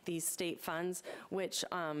these state funds, which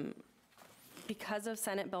because of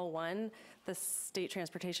Senate Bill 1, the State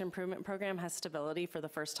Transportation Improvement Program has stability for the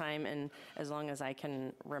first time in as long as I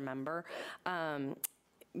can remember.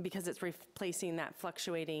 Because it's replacing that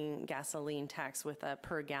fluctuating gasoline tax with a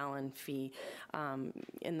per gallon fee.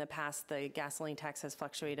 In the past, the gasoline tax has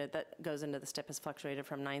fluctuated, that goes into the STIP, has fluctuated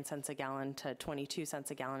from 9 cents a gallon to 22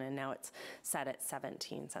 cents a gallon, and now it's set at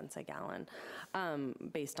 17 cents a gallon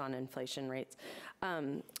based on inflation rates.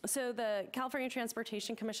 So the California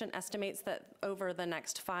Transportation Commission estimates that over the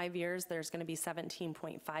next 5 years, there's going to be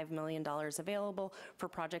 $17.5 million available for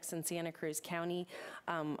projects in Santa Cruz County.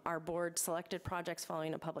 Our board selected projects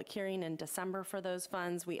following a public hearing in December for those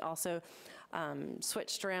funds. We also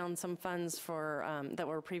switched around some funds for that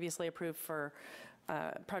were previously approved for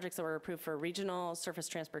projects that were approved for regional surface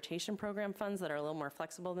transportation program funds that are a little more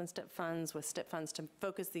flexible than STIP funds, with STIP funds to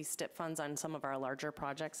focus these STIP funds on some of our larger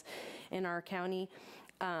projects in our county.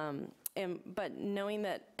 But knowing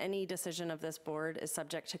that any decision of this board is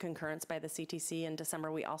subject to concurrence by the CTC in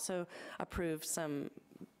December, we also approved some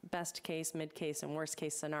best case, mid case, and worst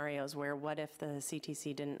case scenarios where what if the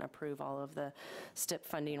CTC didn't approve all of the STIP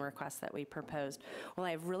funding requests that we proposed. Well,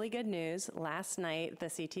 I have really good news. Last night, the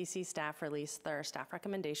CTC staff released their staff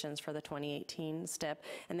recommendations for the 2018 STIP,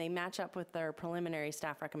 and they match up with their preliminary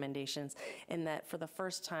staff recommendations in that for the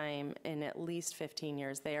first time in at least 15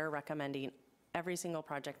 years, they are recommending every single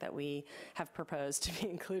project that we have proposed to be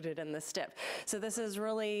included in the STIP. So this is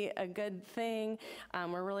really a good thing.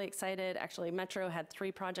 We're really excited. Actually, Metro had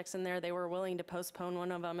 3 projects in there. They were willing to postpone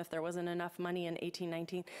one of them if there wasn't enough money in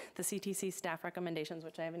 18-19. The CTC staff recommendations,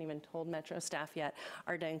 which I haven't even told Metro staff yet,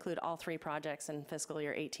 are to include all 3 projects in fiscal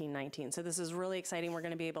year 18-19. So this is really exciting. We're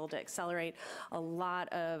going to be able to accelerate a lot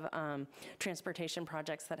of transportation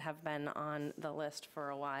projects that have been on the list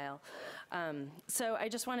for a while. So I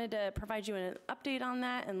just wanted to provide you an update on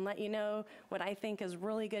that and let you know what I think is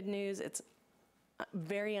really good news. It's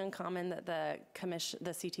very uncommon that the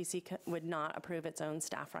CTC would not approve its own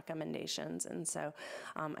staff recommendations. And so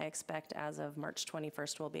I expect as of March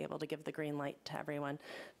 21st, we'll be able to give the green light to everyone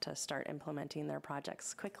to start implementing their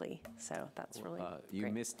projects quickly. So that's really You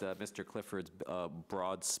great. missed Mr. Clifford's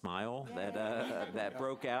broad smile that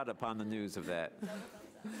broke out upon the news of that.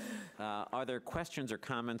 Are there questions or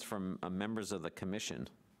comments from members of the commission?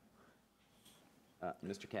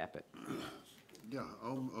 Mr. Caput. Yeah,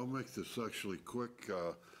 I'll make this actually quick.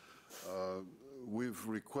 We've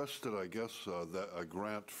requested, I guess, that a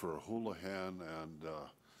grant for Houlihan and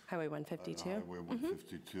Highway 152. Highway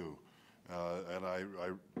 152. And I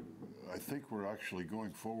think we're actually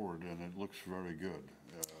going forward, and it looks very good.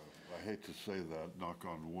 I hate to say that, knock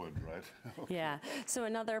on wood, right? Okay. Yeah, so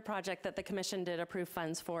another project that the commission did approve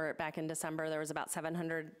funds for back in December, there was about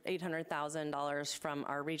 $800,000 from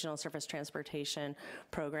our regional surface transportation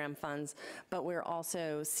program funds, but we're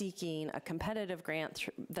also seeking a competitive grant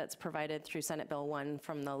that's provided through Senate Bill 1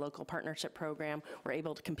 from the local partnership program. We're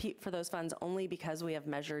able to compete for those funds only because we have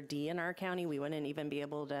Measure D in our county. We wouldn't even be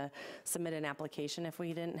able to submit an application if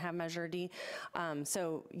we didn't have Measure D.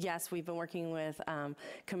 So yes, we've been working with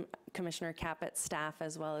Commissioner Caput's staff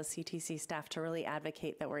as well as CTC staff to really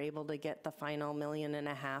advocate that we're able to get the final $1.5 million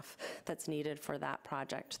that's needed for that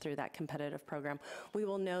project through that competitive program. We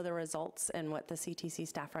will know the results and what the CTC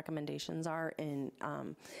staff recommendations are in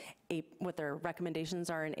what their recommendations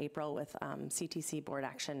are in April with CTC board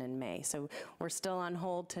action in May. So we're still on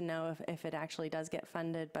hold to know if it actually does get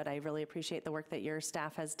funded, but I really appreciate the work that your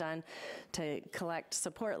staff has done to collect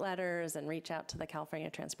support letters and reach out to the California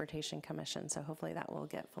Transportation Commission. So hopefully that will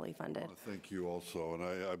get fully funded. Thank you also, and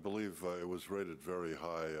I believe it was rated very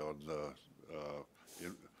high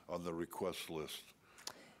on the request list.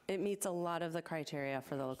 It meets a lot of the criteria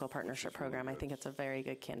for the local partnership program. I think it's a very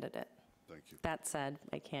good candidate. Thank you. That said,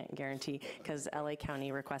 I can't guarantee because LA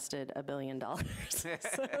County requested $1 billion. So.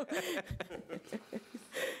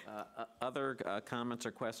 Other comments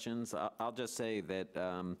or questions? I'll just say that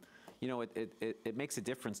you know, it makes a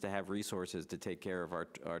difference to have resources to take care of our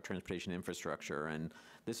transportation infrastructure, and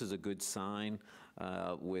this is a good sign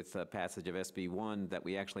with passage of SB 1 that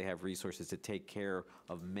we actually have resources to take care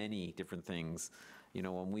of many different things. You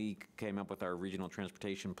know, when we came up with our regional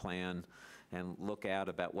transportation plan and look out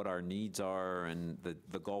about what our needs are and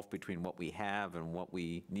the gulf between what we have and what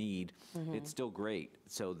we need, it's still great.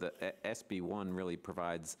 So the SB 1 really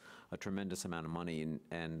provides a tremendous amount of money,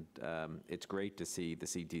 and it's great to see the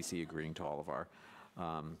CTC agreeing to all of our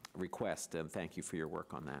requests, and thank you for your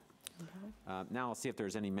work on that. Now I'll see if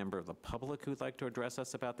there's any member of the public who'd like to address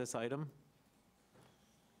us about this item.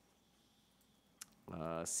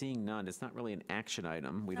 Seeing none, it's not really an action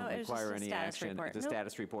item. We No, don't it was just require a any status action. report. It's a Nope.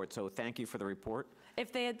 status report, so thank you for the report.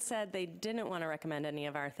 If they had said they didn't want to recommend any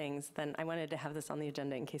of our things, then I wanted to have this on the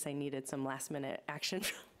agenda in case I needed some last-minute action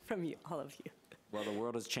from you, all of you. Well, the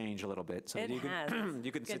world has changed a little bit, so It you has. can,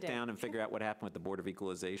 you can Good sit day. down and figure out what happened with the Board of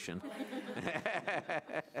Equalization.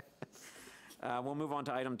 We'll move on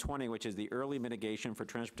to item 20, which is the early mitigation for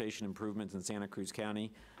transportation improvements in Santa Cruz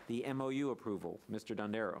County, the MOU approval. Mr.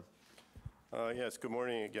 Dondero. Yes, good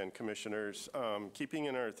morning again, Commissioners. Keeping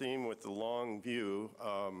in our theme with the long view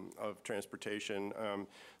of transportation,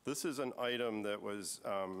 this is an item that was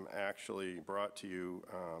actually brought to you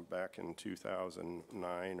back in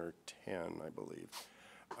 2009 or 10, I believe.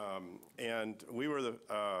 And we were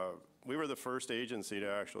the first agency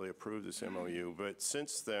to actually approve this MOU, but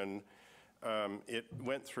since then, it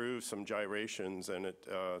went through some gyrations and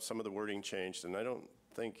some of the wording changed, and I don't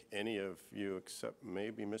think any of you, except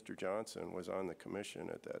maybe Mr. Johnson, was on the commission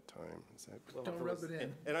at that time. Is that, Don't rub it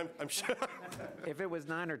in. and I'm sure. If it was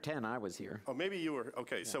 9 or 10, I was here. Oh, maybe you were.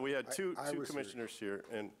 Okay, so we had two I was commissioners here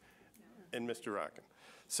and Mr. Rockin.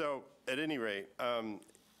 So at any rate, to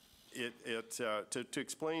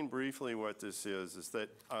explain briefly what this is that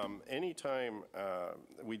anytime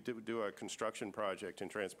we do a construction project in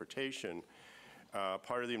transportation,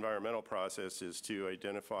 part of the environmental process is to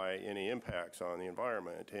identify any impacts on the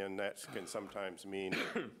environment, and that can sometimes mean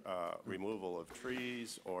removal of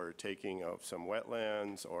trees or taking of some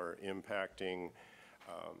wetlands or impacting,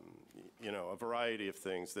 a variety of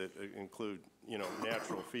things that include,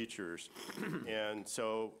 natural features. And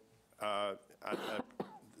so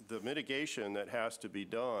the mitigation that has to be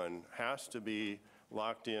done has to be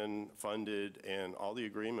locked in, funded, and all the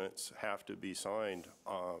agreements have to be signed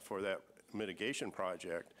for that mitigation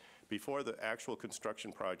project before the actual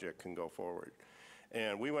construction project can go forward.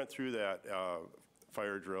 And we went through that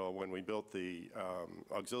fire drill when we built the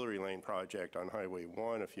auxiliary lane project on Highway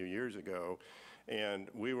 1 a few years ago, and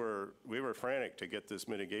we were frantic to get this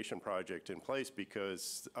mitigation project in place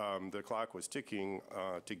because the clock was ticking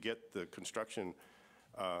to get the construction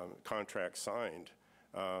contract signed.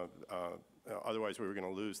 Otherwise, we were going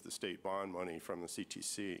to lose the state bond money from the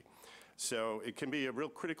CTC. So it can be a real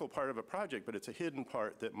critical part of a project, but it's a hidden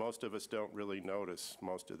part that most of us don't really notice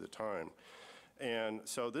most of the time. And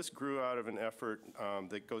so this grew out of an effort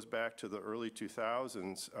that goes back to the early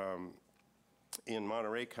 2000s in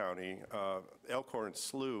Monterey County. Elkhorn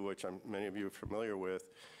Slough, which many of you are familiar with,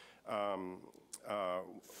 an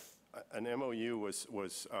MOU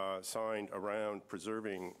was signed around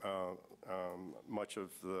preserving much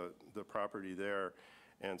of the property there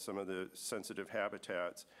and some of the sensitive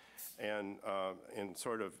habitats, and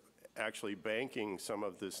sort of actually banking some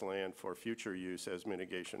of this land for future use as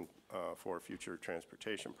mitigation for future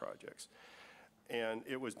transportation projects. And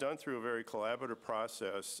it was done through a very collaborative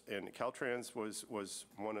process, and Caltrans was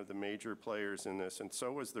one of the major players in this, and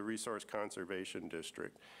so was the Resource Conservation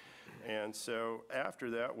District. And so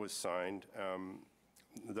after that was signed,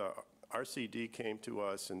 the RCD came to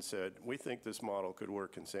us and said, we think this model could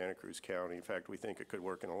work in Santa Cruz County. In fact, we think it could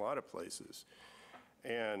work in a lot of places.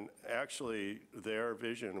 And actually, their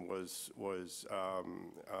vision was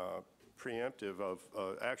preemptive of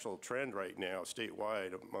actual trend right now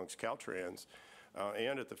statewide amongst Caltrans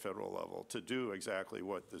and at the federal level to do exactly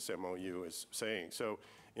what this MOU is saying. So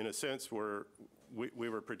in a sense, we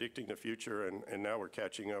were predicting the future, and now we're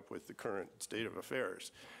catching up with the current state of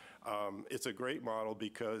affairs. It's a great model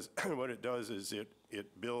because what it does is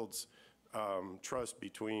it builds trust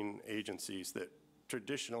between agencies that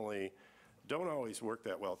traditionally don't always work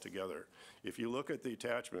that well together. If you look at the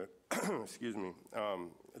attachment, excuse me,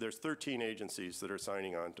 there's 13 agencies that are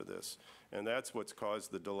signing on to this, and that's what's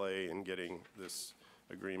caused the delay in getting this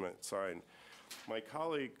agreement signed. My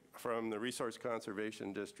colleague from the Resource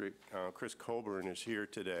Conservation District, Chris Coburn, is here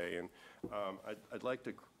today, and I'd like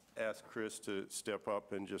to ask Chris to step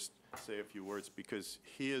up and just say a few words because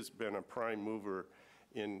he has been a prime mover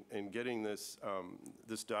in getting this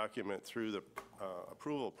document through the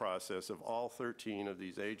approval process of all 13 of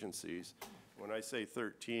these agencies. When I say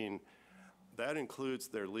 13, that includes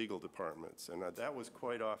their legal departments, and that was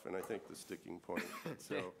quite often, I think, the sticking point.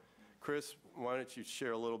 So, Chris, why don't you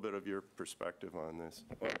share a little bit of your perspective on this?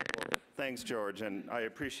 Well, thanks, George, and I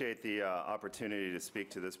appreciate the opportunity to speak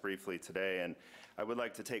to this briefly today. And I would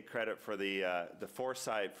like to take credit for the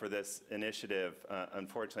foresight for this initiative.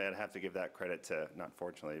 Unfortunately, I'd have to give that credit to, not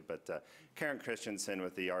fortunately, but Karen Christensen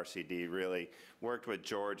with the RCD really worked with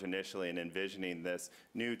George initially in envisioning this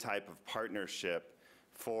new type of partnership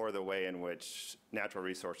for the way in which natural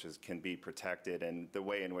resources can be protected and the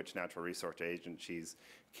way in which natural resource agencies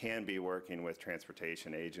can be working with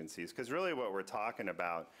transportation agencies. Because really what we're talking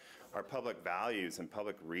about are public values and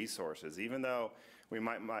public resources. Even though we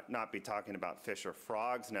might not be talking about fish or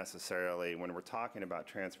frogs necessarily, when we're talking about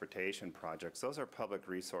transportation projects, those are public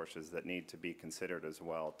resources that need to be considered as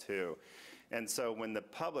well too. And so when the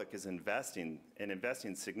public is investing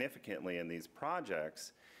significantly in these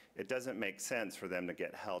projects, it doesn't make sense for them to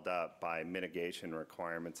get held up by mitigation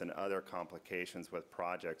requirements and other complications with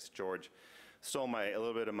projects. George stole a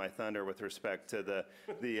little bit of my thunder with respect to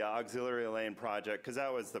the auxiliary lane project, because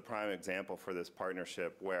that was the prime example for this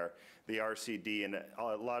partnership where the RCD and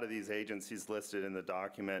a lot of these agencies listed in the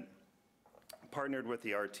document partnered with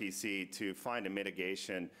the RTC to find a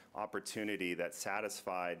mitigation opportunity that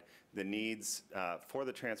satisfied the needs for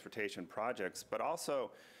the transportation projects, but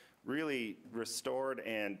also really restored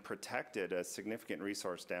and protected a significant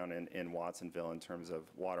resource down in Watsonville in terms of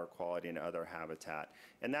water quality and other habitat.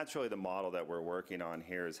 And that's really the model that we're working on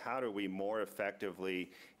here, is how do we more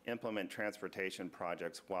effectively implement transportation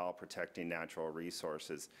projects while protecting natural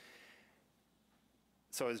resources.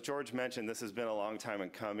 So as George mentioned, this has been a long time in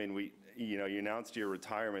coming. You announced your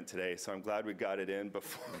retirement today, so I'm glad we got it in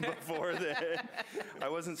before then. I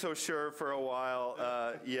wasn't so sure for a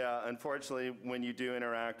while. Yeah, unfortunately, when you do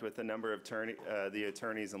interact with a number of the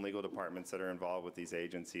attorneys and legal departments that are involved with these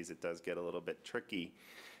agencies, it does get a little bit tricky.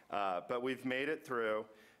 But we've made it through.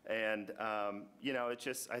 And,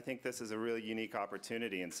 I think this is a really unique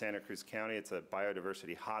opportunity in Santa Cruz County. It's a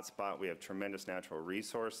biodiversity hotspot. We have tremendous natural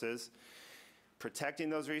resources. Protecting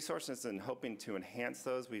those resources and hoping to enhance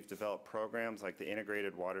those, we've developed programs like the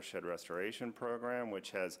Integrated Watershed Restoration Program, which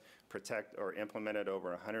has implemented over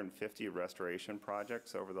 150 restoration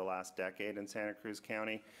projects over the last decade in Santa Cruz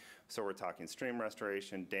County. So we're talking stream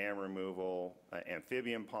restoration, dam removal,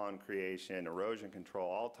 amphibian pond creation, erosion control,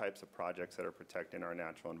 all types of projects that are protecting our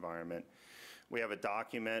natural environment. We have a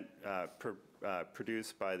document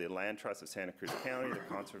produced by the Land Trust of Santa Cruz County, the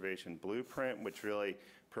Conservation Blueprint, which really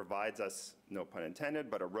provides us, no pun intended,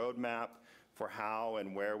 but a roadmap for how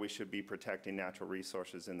and where we should be protecting natural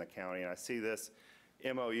resources in the county. And I see this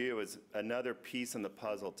MOU as another piece in the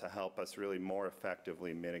puzzle to help us really more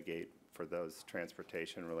effectively mitigate for those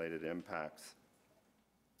transportation-related impacts.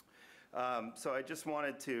 So I just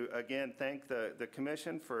wanted to, again, thank the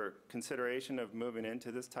Commission for consideration of moving into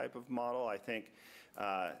this type of model. I think,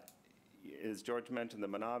 as George mentioned, the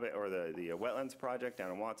Manabe, or the wetlands project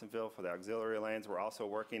down in Watsonville for the auxiliary lanes, we're also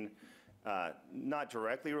working, not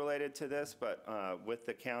directly related to this, but with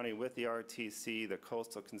the county, with the RTC, the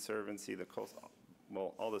Coastal Conservancy,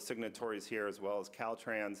 all the signatories here, as well as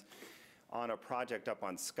Caltrans, on a project up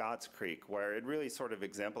on Scotts Creek, where it really sort of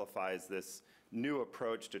exemplifies this new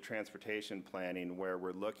approach to transportation planning, where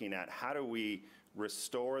we're looking at how do we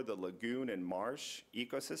restore the lagoon and marsh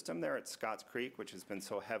ecosystem there at Scotts Creek, which has been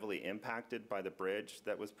so heavily impacted by the bridge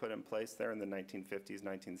that was put in place there in the 1950s,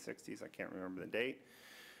 1960s. I can't remember the date.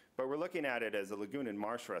 But we're looking at it as a lagoon and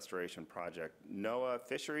marsh restoration project. NOAA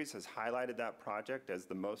Fisheries has highlighted that project as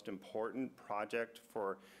the most important project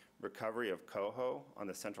for recovery of coho on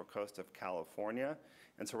the central coast of California.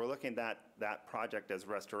 And so we're looking at that project as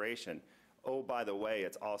restoration. Oh, by the way,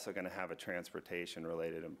 it's also going to have a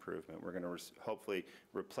transportation-related improvement. We're going to hopefully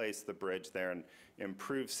replace the bridge there and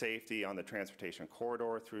improve safety on the transportation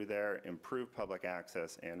corridor through there, improve public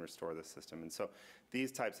access, and restore the system. And so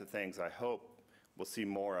these types of things I hope we'll see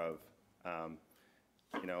more of.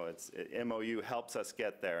 MOU helps us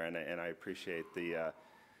get there, and I appreciate the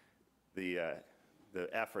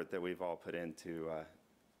effort that we've all put into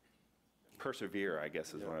persevere, I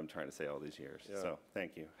guess is what I'm trying to say all these years. Yeah. So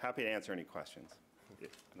thank you. Happy to answer any questions.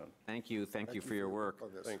 Thank you for your work.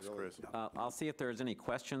 Thanks, Chris. I'll see if there's any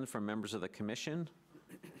questions from members of the commission.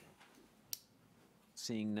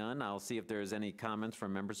 Seeing none, I'll see if there's any comments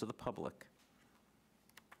from members of the public.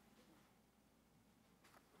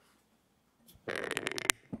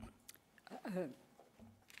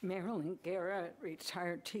 Marilyn Garrett,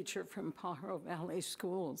 retired teacher from Pajaro Valley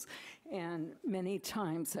Schools, and many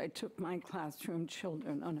times I took my classroom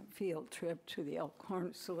children on a field trip to the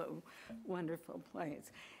Elkhorn Slough, wonderful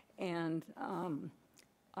place. And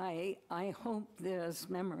I hope this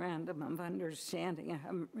memorandum of understanding, I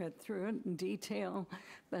haven't read through it in detail,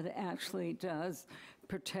 but it actually does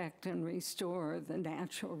protect and restore the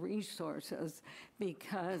natural resources,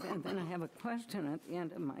 because, and then I have a question at the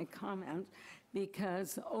end of my comment,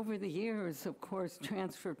 because over the years, of course,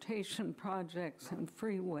 transportation projects and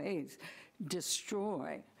freeways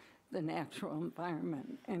destroy the natural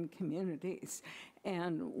environment and communities.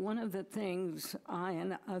 And one of the things I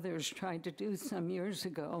and others tried to do some years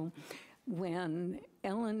ago when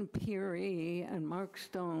Ellen Peary and Mark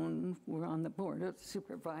Stone were on the Board of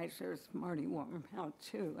Supervisors, Marty Warmhout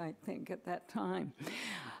too, I think, at that time.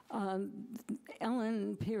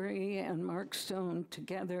 Ellen Peary and Mark Stone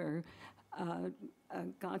together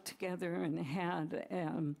got together and had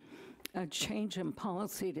a change in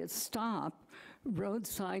policy to stop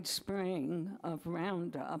roadside spraying of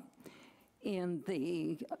Roundup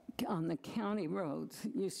on the county roads.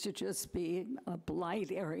 It used to just be a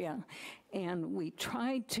blight area. And we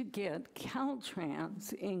tried to get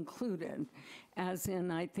Caltrans included, as in,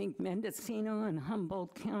 I think, Mendocino and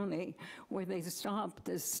Humboldt County, where they stopped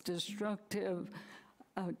this destructive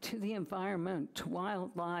to the environment, to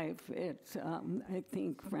wildlife. It's, I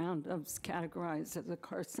think, Roundup's categorized as a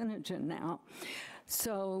carcinogen now.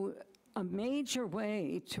 So a major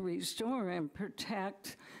way to restore and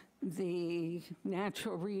protect the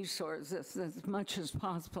natural resources as much as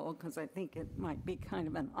possible, because I think it might be kind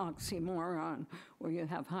of an oxymoron where you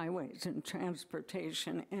have highways and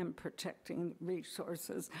transportation and protecting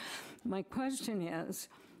resources. My question is,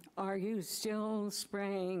 are you still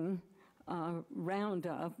spraying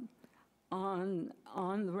Roundup on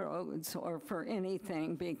the roads or for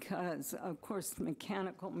anything? Because, of course, the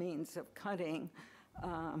mechanical means of cutting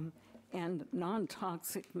and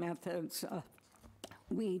non-toxic methods of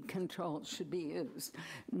weed control should be used,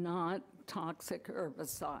 not toxic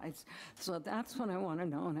herbicides. So that's what I want to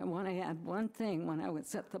know. And I want to add one thing. When I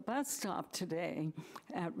was at the bus stop today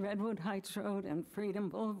at Redwood Heights Road and Freedom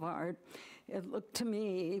Boulevard, it looked to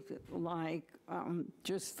me like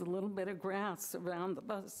just a little bit of grass around the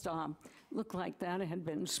bus stop looked like that had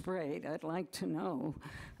been sprayed. I'd like to know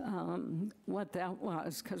what that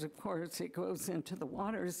was, because of course it goes into the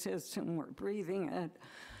water system. We're breathing it.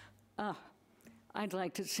 I'd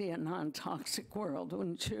like to see a non-toxic world,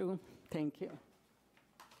 wouldn't you? Thank you.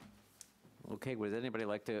 Okay, would anybody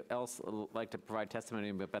like to provide testimony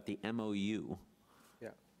about the MOU? Yeah.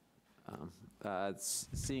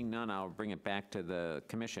 Seeing none, I'll bring it back to the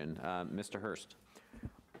commission. Mr. Hurst.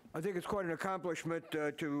 I think it's quite an accomplishment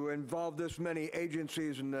to involve this many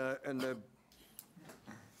agencies and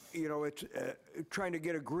it's trying to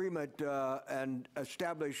get agreement and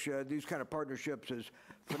establish these kind of partnerships is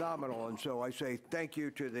phenomenal. And so I say thank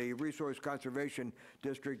you to the Resource Conservation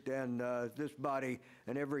District and this body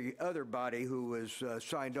and every other body who has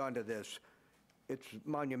signed on to this. It's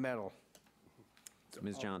monumental.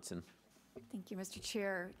 Ms. Johnson. Thank you, Mr.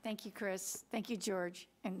 Chair. Thank you, Chris. Thank you, George.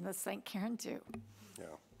 And let's thank Karen, too. Yeah.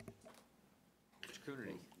 Mr.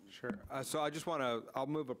 Coonerty. Sure. So I just want to, I'll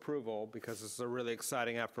move approval because this is a really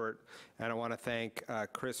exciting effort, and I want to thank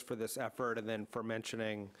Chris for this effort and then for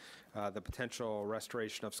mentioning the potential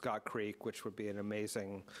restoration of Scott Creek, which would be an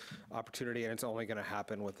amazing opportunity, and it's only going to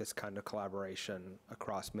happen with this kind of collaboration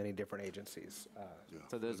across many different agencies.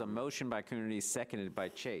 So there's a motion by Coonerty, seconded by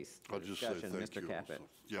Chase. I'll just say thank you. Mr. Caput.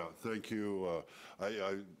 Yeah, thank you.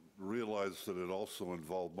 I realized that it also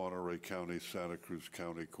involved Monterey County, Santa Cruz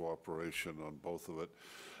County cooperation on both of it.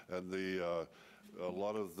 And a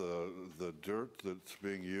lot of the dirt that's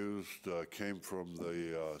being used came from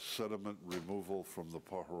the sediment removal from the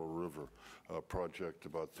Pajaro River project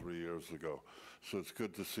about 3 years ago. So it's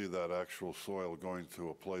good to see that actual soil going to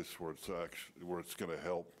a place where it's going to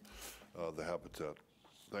help the habitat.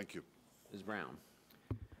 Thank you. Ms. Brown.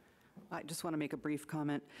 I just want to make a brief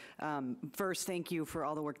comment. First, thank you for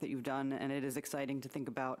all the work that you've done, and it is exciting to think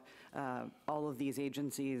about all of these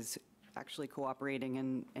agencies actually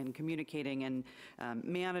cooperating and communicating and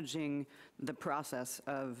managing the process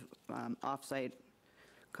of off-site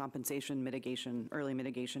compensation mitigation, early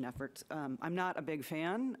mitigation efforts. I'm not a big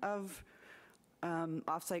fan of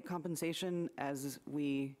off-site compensation. As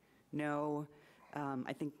we know,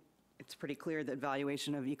 I think it's pretty clear that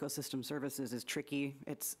valuation of ecosystem services is tricky.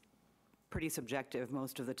 It's pretty subjective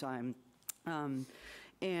most of the time.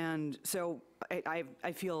 And so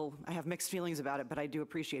I feel, I have mixed feelings about it, but I do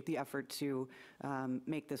appreciate the effort to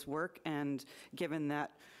make this work. And given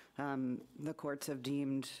that the courts have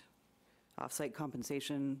deemed off-site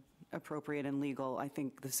compensation appropriate and legal, I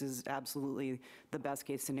think this is absolutely the best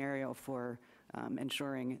case scenario for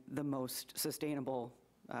ensuring the most sustainable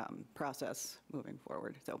process moving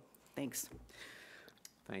forward. So thanks.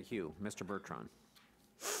 Thank you. Mr. Bertrand.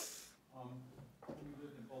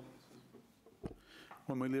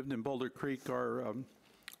 When we lived in Boulder Creek, our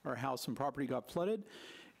house and property got flooded.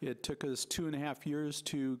 It took us 2.5 years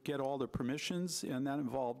to get all the permissions, and that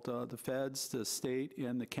involved the feds, the state,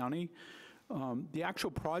 and the county. The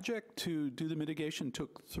actual project to do the mitigation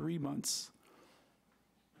took 3 months.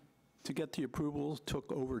 to get the approval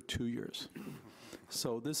took over 2 years.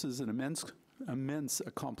 So this is an immense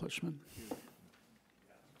accomplishment.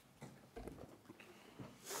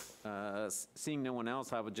 Seeing no one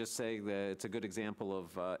else, I would just say that it's a good example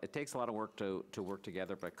of, it takes a lot of work to work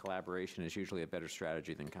together, but collaboration is usually a better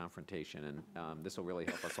strategy than confrontation, and this will really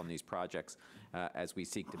help us on these projects as we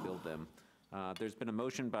seek to build them. There's been a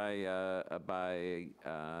motion by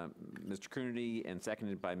Mr. Coonerty and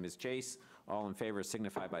seconded by Ms. Chase. All in favor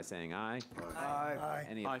signify by saying aye. Aye. Aye.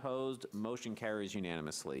 Any opposed? Motion carries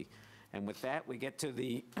unanimously. And with that, we get to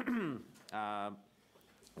the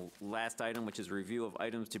last item, which is review of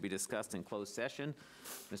items to be discussed in closed session.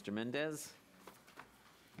 Mr. Mendez?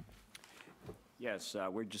 Yes,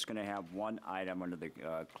 we're just going to have one item under the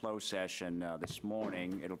closed session this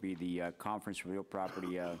morning. It'll be the conference for real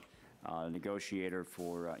property negotiator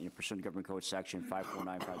for pursuant to Government Code Section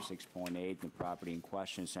 54956.8. The property in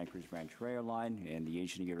question is Santa Cruz Branch Rail Line, and the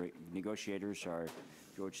agent negotiators are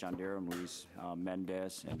George Sandero and Luis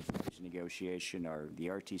Mendez, and the agent negotiation are the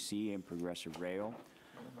RTC and Progressive Rail.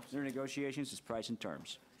 Their negotiations is price and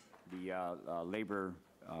terms. The labor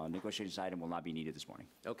negotiations item will not be needed this morning.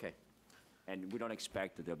 Okay. And we don't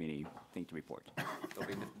expect that there'll be anything to report.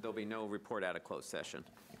 There'll be no report out of closed session.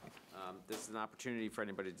 This is an opportunity for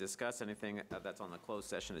anybody to discuss anything that's on the closed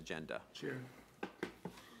session agenda. Chair.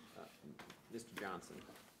 Mr. Johnson.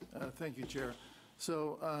 Thank you, Chair.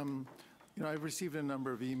 So, I've received a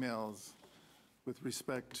number of emails with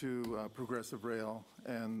respect to Progressive Rail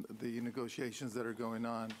and the negotiations that are going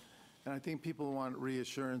on. And I think people want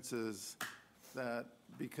reassurances that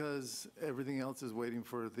because everything else is waiting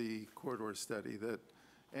for the corridor study, that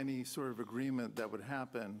any sort of agreement that would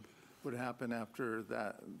happen after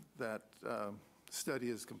that study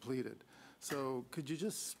is completed. So could you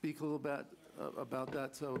just speak a little bit about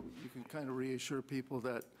that so you can kind of reassure people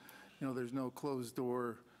that, there's no closed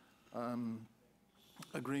door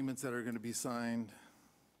agreements that are going to be signed?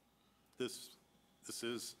 This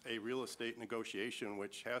is a real estate negotiation,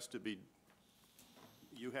 which has to be,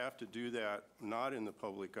 you have to do that not in the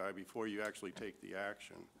public eye before you actually take the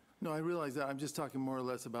action. No, I realize that. I'm just talking more or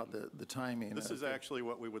less about the timing. This is actually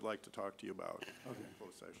what we would like to talk to you about in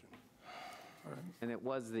closed session. All right. And it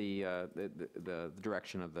was the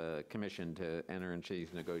direction of the commission to enter into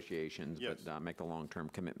these negotiations, Yes. but make a long-term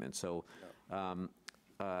commitment. So,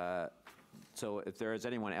 so if there is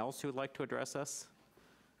anyone else who would like to address us,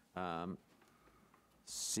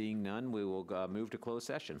 seeing none, we will move to closed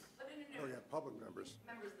session. Oh, yeah, public members.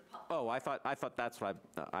 Members of the public. Oh, I thought that's what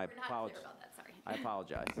I We're not apologize. clear about that, sorry. I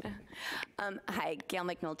apologize. Hi, Gail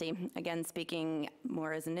McNulty, again speaking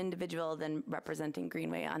more as an individual than representing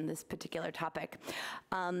Greenway on this particular topic.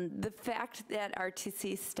 The fact that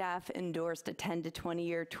RTC staff endorsed a 10 to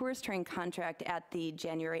 20-year tourist train contract at the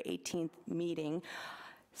January 18th meeting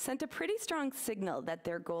sent a pretty strong signal that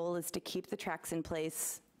their goal is to keep the tracks in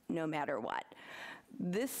place no matter what.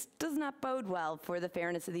 This does not bode well for the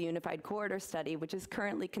fairness of the Unified Corridor Study, which is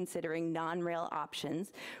currently considering non-rail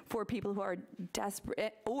options for people who are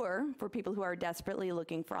desperate, or for people who are desperately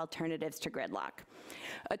looking for alternatives to gridlock.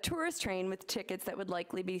 A tourist train with tickets that would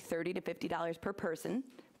likely be $30 to $50 per person,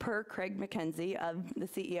 per Craig McKenzie, the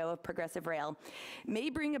CEO of Progressive Rail, may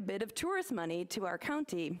bring a bit of tourist money to our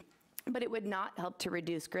county, but it would not help to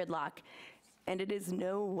reduce gridlock, and it is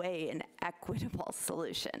no way an equitable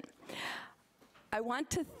solution. I want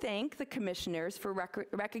to thank the commissioners for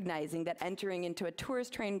recognizing that entering into a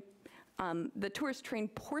tourist train, the tourist train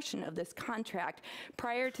portion of this contract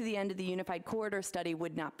prior to the end of the Unified Corridor Study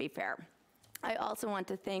would not be fair. I also want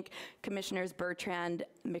to thank Commissioners Bertrand,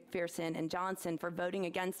 McPherson, and Johnson for voting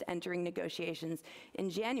against entering negotiations in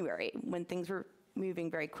January when things were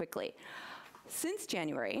moving very quickly. Since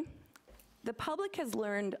January, the public has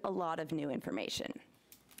learned a lot of new information.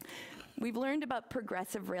 We've learned about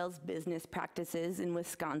Progressive Rail's business practices in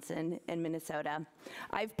Wisconsin and Minnesota.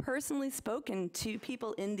 I've personally spoken to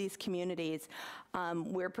people in these communities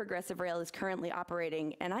where Progressive Rail is currently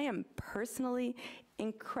operating, and I am personally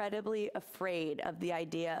incredibly afraid of the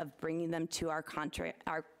idea of bringing them to our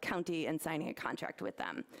county and signing a contract with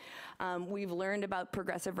them. We've learned about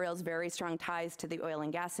Progressive Rail's very strong ties to the oil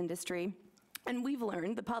and gas industry. And we've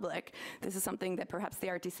learned, the public, this is something that perhaps the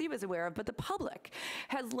RTC was aware of, but the public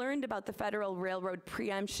has learned about the Federal Railroad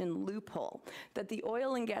preemption loophole that the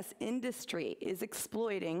oil and gas industry is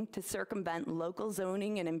exploiting to circumvent local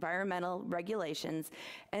zoning and environmental regulations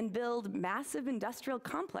and build massive industrial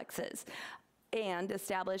complexes and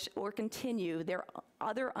establish or continue their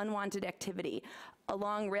other unwanted activity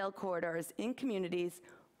along rail corridors in communities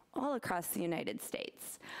all across the United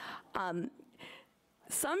States.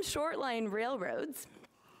 Some short line railroads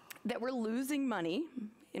that were losing money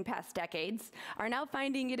in past decades are now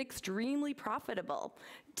finding it extremely profitable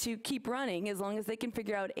to keep running as long as they can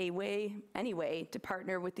figure out any way to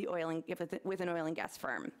partner with with an oil and gas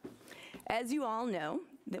firm. As you all know,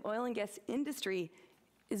 the oil and gas industry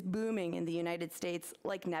is booming in the United States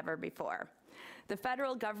like never before. The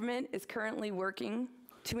federal government is currently working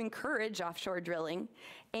to encourage offshore drilling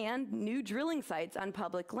and new drilling sites on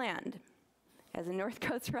public land. As a North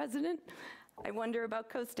Coast resident, I wonder about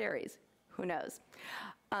Coast Aries. Who knows?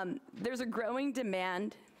 There's a growing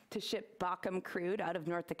demand to ship Bakken crude out of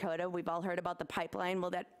North Dakota. We've all heard about the pipeline.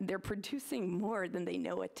 Well, they're producing more than they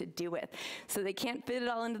know what to do with. So they can't fit it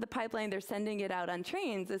all into the pipeline. They're sending it out on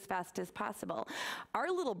trains as fast as possible.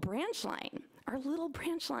 Our little branch line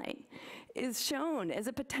is shown as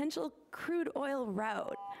a potential crude oil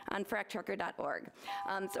route on fracktrucker.org.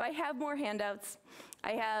 So I have more handouts.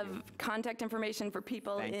 I have contact information for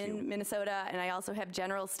people in Minnesota, and I also have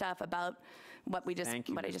general stuff about what I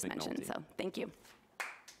just mentioned. So thank you.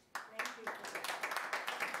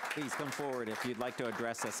 Please come forward if you'd like to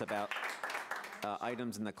address us about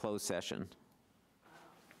items in the closed session.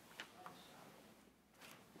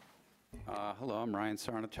 Hello, I'm Ryan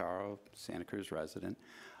Sarnataro, Santa Cruz resident.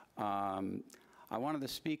 I wanted to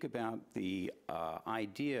speak about the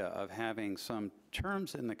idea of having some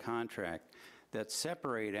terms in the contract that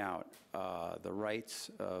separate out the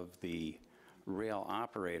rights of the rail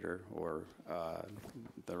operator or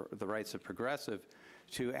the rights of Progressive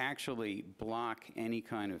to actually block any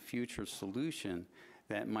kind of future solution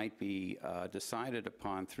that might be decided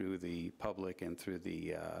upon through the public and through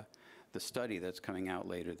the study that's coming out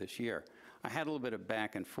later this year. I had a little bit of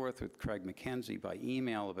back and forth with Craig McKenzie by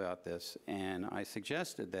email about this, and I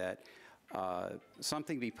suggested that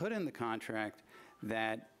something be put in the contract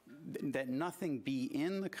that nothing be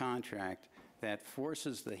in the contract that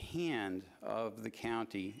forces the hand of the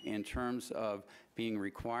county in terms of being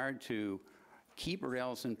required to keep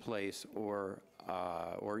rails in place or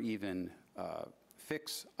even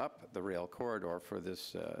fix up the rail corridor for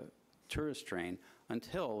this tourist train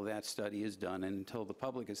until that study is done and until the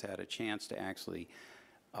public has had a chance to actually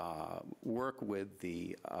work with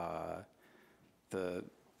the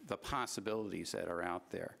possibilities that are out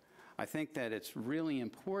there. I think that it's really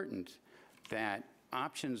important that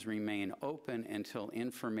options remain open until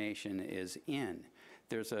information is in.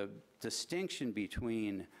 There's a distinction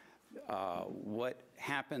between what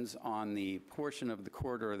happens on the portion of the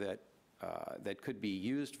corridor that could be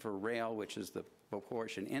used for rail, which is the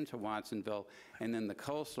portion into Watsonville, and then the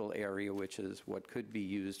coastal area, which is what could be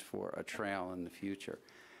used for a trail in the future.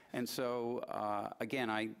 And so, again,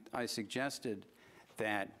 I suggested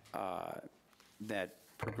that that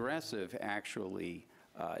Progressive actually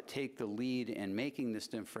take the lead in making this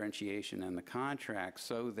differentiation in the contract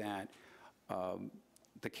so that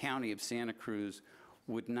the county of Santa Cruz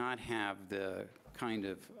would not have the kind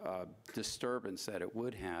of disturbance that it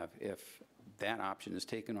would have if that option is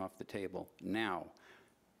taken off the table now.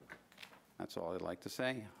 That's all I'd like to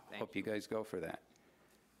say. Hope you guys go for that.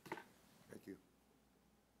 Thank you.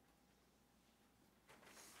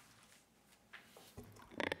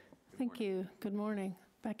 Thank you. Good morning.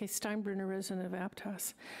 Becky Steinbruner, resident of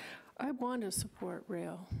Aptos. I want to support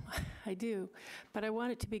rail. I do. But I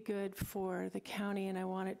want it to be good for the county, and I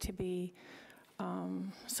want it to be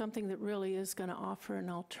something that really is going to offer an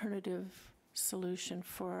alternative solution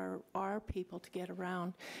for our people to get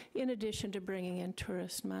around, in addition to bringing in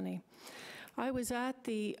tourist money. I was at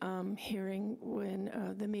the hearing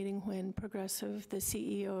when, the meeting when Progressive, the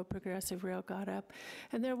CEO of Progressive Rail got up,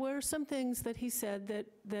 and there were some things that he said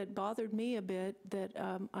that bothered me a bit that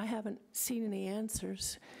I haven't seen any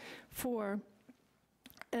answers for.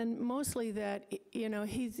 And mostly that, you know,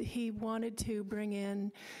 he wanted to bring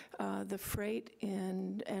in the freight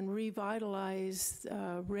and revitalize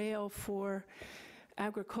rail for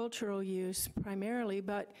agricultural use primarily,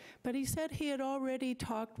 but he said he had already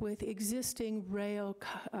talked with existing rail,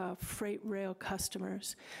 freight rail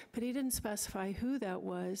customers, but he didn't specify who that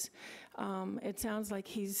was. It sounds like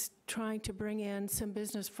he's trying to bring in some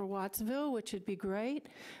business for Wattsville, which would be great,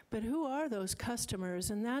 but who are those customers?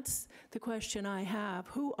 And that's the question I have.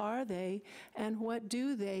 Who are they, and what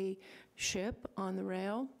do they ship on the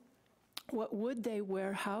rail? What would they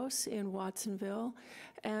warehouse in Watsonville?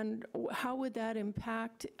 And how would that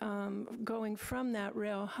impact going from that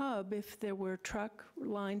rail hub if there were truck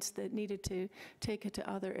lines that needed to take it to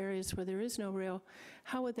other areas where there is no rail?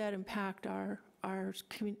 How would that impact our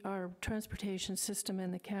transportation system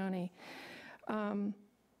in the county?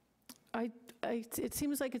 It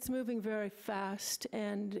seems like it's moving very fast,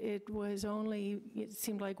 and it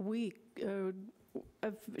seemed like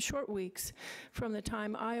short weeks from the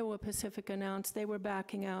time Iowa Pacific announced they were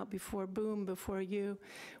backing out before you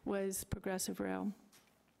was Progressive Rail.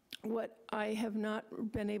 What I have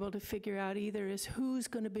not been able to figure out either is who's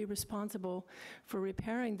going to be responsible for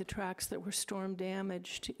repairing the tracks that were storm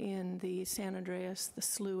damaged in the San Andreas, the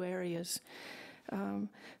slough areas.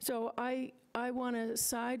 So I want to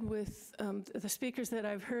side with the speakers that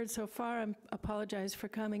I've heard so far. I apologize for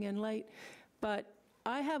coming in late, but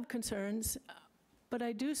I have concerns, but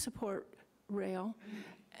I do support rail,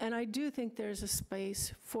 and I do think there's a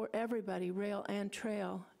space for everybody, rail and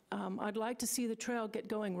trail. I'd like to see the trail get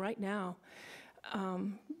going right now,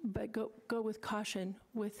 but go with caution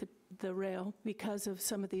with the rail because of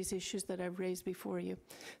some of these issues that I've raised before you.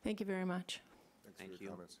 Thank you very much. Thank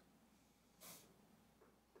you.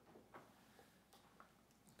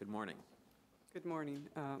 Good morning. Good morning.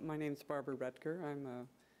 My name is Barbara Rutger. I'm a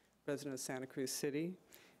resident of Santa Cruz City,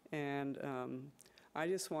 and I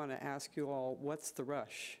just want to ask you all, what's the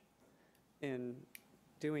rush in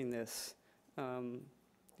doing this?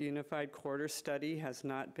 The Unified Corridor Study has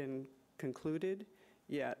not been concluded,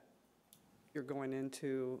 yet you're going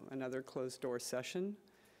into another closed-door session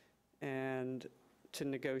and to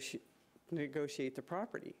negotiate the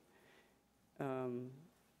property.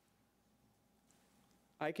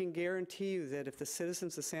 I can guarantee you that if the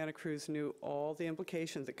citizens of Santa Cruz knew all the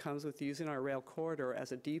implications that comes with using our rail corridor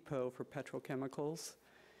as a depot for petrochemicals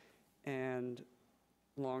and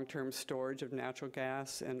long-term storage of natural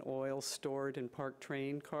gas and oil stored in parked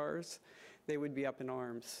train cars, they would be up in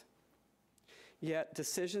arms. Yet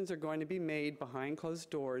decisions are going to be made behind closed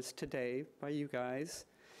doors today by you guys.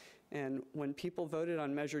 And when people voted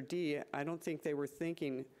on Measure D, I don't think they were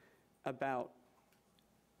thinking about,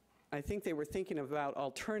 I think they were thinking about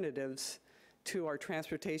alternatives to our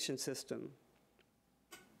transportation system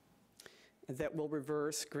that will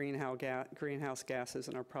reverse greenhouse gases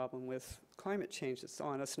and our problem with climate change that's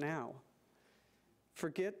on us now.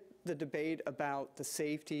 Forget the debate about the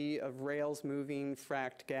safety of rails moving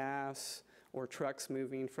fracked gas or trucks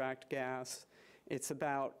moving fracked gas. It's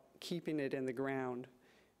about keeping it in the ground.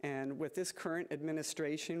 And with this current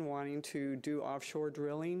administration wanting to do offshore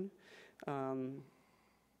drilling,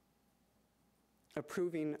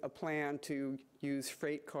 approving a plan to use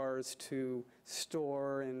freight cars to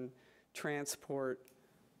store and transport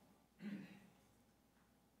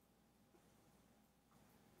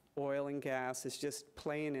oil and gas is just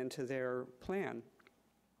playing into their plan.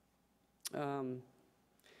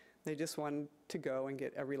 They just want to go and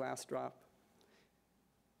get every last drop.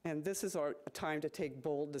 And this is our time to take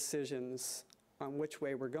bold decisions on which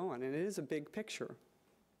way we're going, and it is a big picture.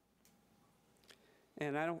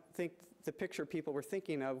 And I don't think the picture people were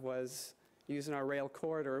thinking of was using our rail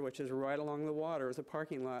corridor, which is right along the water, as a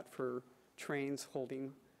parking lot for trains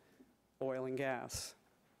holding oil and gas,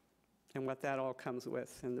 and what that all comes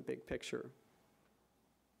with in the big picture.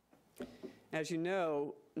 As you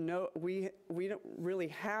know, we don't really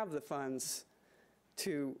have the funds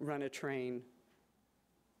to run a train.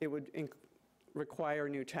 It would require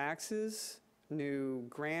new taxes, new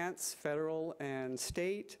grants, federal and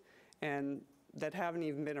state, and that haven't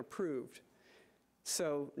even been approved.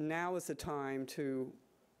 So now is the time to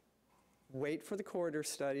wait for the corridor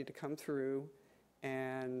study to come through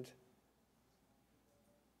and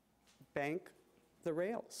bank the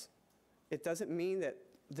rails. It doesn't mean that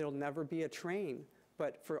there'll never be a train,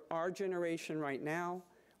 but for our generation right now,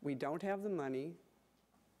 we don't have the money,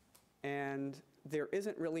 and there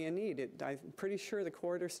isn't really a need. I'm pretty sure the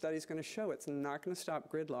corridor study is going to show it's not going to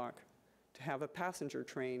stop gridlock to have a passenger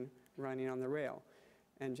train running on the rail,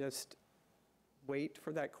 and just wait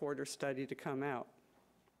for that corridor study to come out.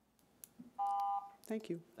 Thank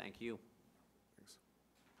you. Thank you. Thanks.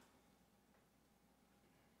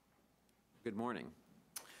 Good morning.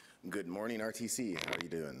 Good morning, RTC. How are you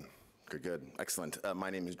doing? Good, good. Excellent. My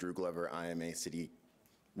name is Drew Glover. I am a city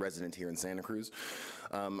resident here in Santa Cruz.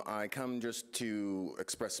 I come just to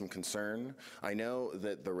express some concern. I know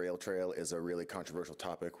that the rail trail is a really controversial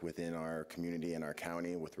topic within our community and our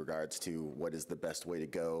county with regards to what is the best way to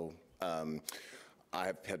go.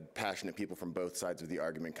 I've had passionate people from both sides of the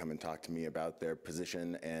argument come and talk to me about their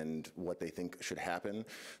position and what they think should happen.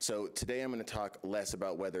 So today I'm going to talk less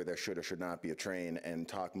about whether there should or should not be a train and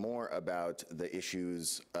talk more about the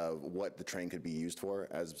issues of what the train could be used for,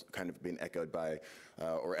 as kind of been echoed by,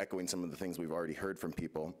 or echoing some of the things we've already heard from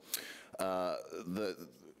people.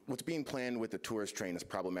 What's being planned with the tourist train is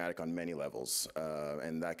problematic on many levels,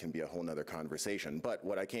 and that can be a whole nother conversation. But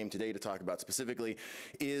what I came today to talk about specifically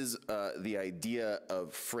is the idea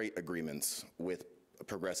of freight agreements with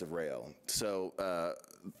Progressive Rail. So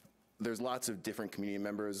there's lots of different community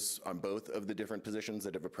members on both of the different positions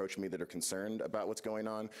that have approached me that are concerned about what's going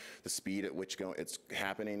on, the speed at which it's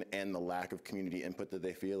happening, and the lack of community input that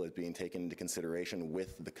they feel is being taken into consideration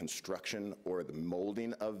with the construction or the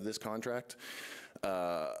molding of this contract.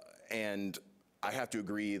 And I have to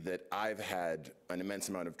agree that I've had an immense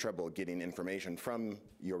amount of trouble getting information from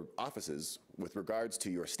your offices with regards to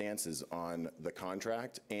your stances on the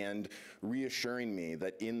contract and reassuring me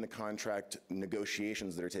that in the contract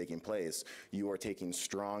negotiations that are taking place, you are taking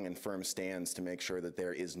strong and firm stands to make sure that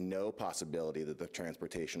there is no possibility that the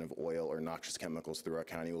transportation of oil or noxious chemicals through our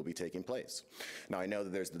county will be taking place. Now, I know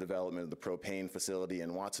that there's the development of the propane facility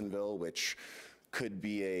in Watsonville, which could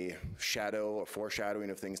be a foreshadowing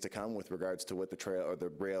of things to come with regards to what the trail or the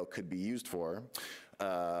rail could be used for.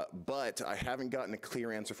 But I haven't gotten a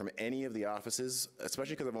clear answer from any of the offices,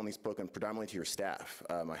 especially because I've only spoken predominantly to your staff.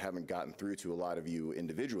 I haven't gotten through to a lot of you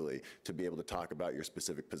individually to be able to talk about your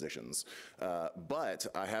specific positions. But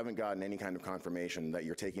I haven't gotten any kind of confirmation that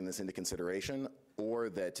you're taking this into consideration or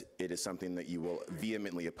that it is something that you will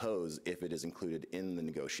vehemently oppose if it is included in the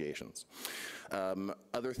negotiations.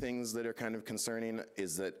 Other things that are kind of concerning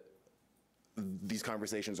is that these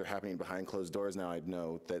conversations are happening behind closed doors now. I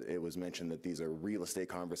know that it was mentioned that these are real estate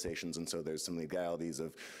conversations, and so there's some legalities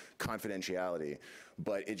of confidentiality.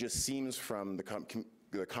 But it just seems from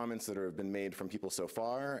the comments that have been made from people so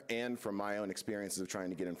far and from my own experiences of trying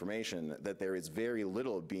to get information that there is very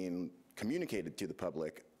little being communicated to the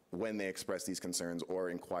public when they express these concerns or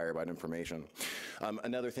inquire about information.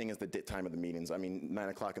 Another thing is the time of the meetings. I mean, 9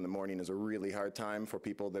 o'clock in the morning is a really hard time for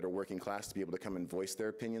people that are working class to be able to come and voice their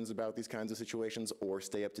opinions about these kinds of situations or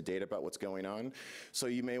stay up to date about what's going on. So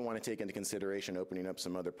you may want to take into consideration opening up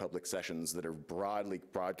some other public sessions that are broadly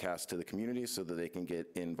broadcast to the community so that they can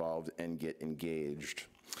get involved and get engaged.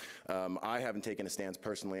 I haven't taken a stance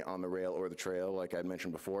personally on the rail or the trail, like I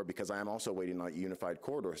mentioned before, because I am also waiting on a unified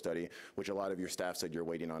corridor study, which a lot of your staff said you're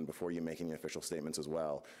waiting on before you make any official statements as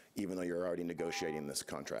well, even though you're already negotiating this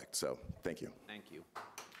contract. So, thank you. Thank you.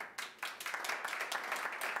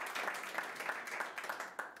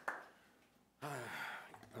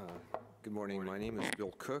 Good morning. My name is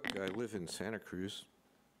Bill Cook. I live in Santa Cruz.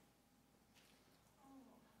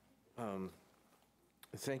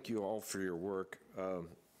 Thank you all for your work.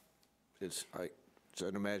 It's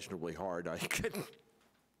unimaginably hard. I could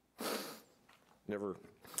never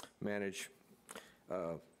manage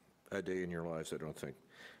a day in your lives, I don't think.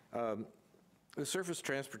 The Surface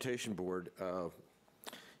Transportation Board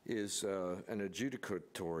is an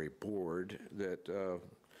adjudicatory board that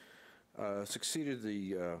succeeded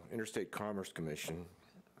the Interstate Commerce Commission,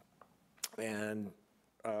 and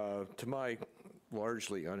to my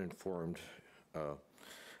largely uninformed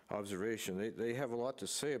observation, they have a lot to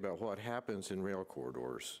say about what happens in rail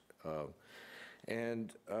corridors. The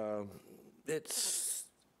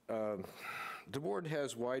board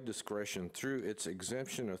has wide discretion through its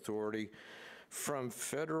exemption authority from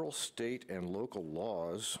federal, state, and local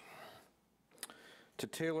laws to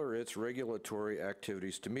tailor its regulatory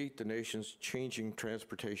activities to meet the nation's changing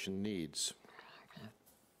transportation needs.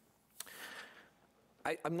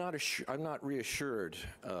 I'm not reassured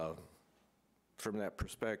from that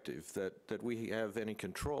perspective that we have any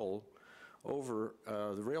control over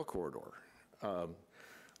the rail corridor.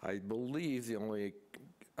 I believe the only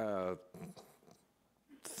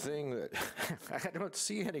thing that I don't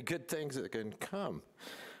see any good things that can come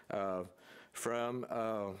from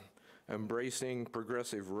embracing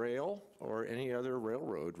progressive rail or any other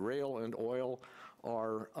railroad. Rail and oil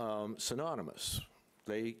are synonymous.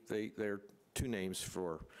 They're two names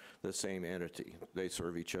for the same entity. They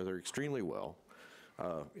serve each other extremely well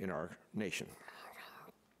in our nation.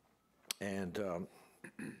 And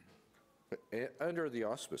under the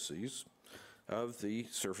auspices of the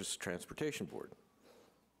Surface Transportation Board,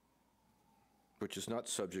 which is not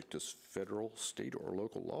subject to federal, state, or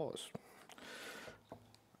local laws.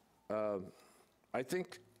 I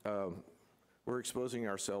think we're exposing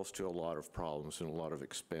ourselves to a lot of problems and a lot of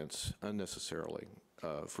expense unnecessarily.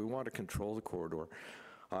 If we want to control the corridor,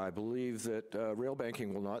 I believe that rail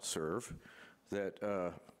banking will not serve, that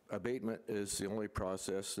abatement is the only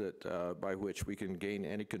process that by which we can gain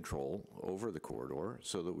any control over the corridor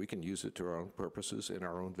so that we can use it to our own purposes and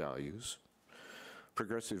our own values.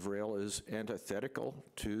 Progressive rail is antithetical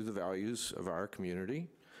to the values of our community.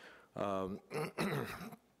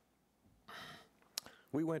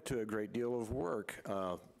 We went to a great deal of work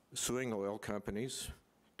suing oil companies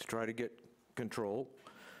to try to get control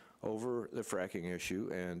over the fracking issue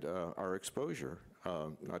and our exposure,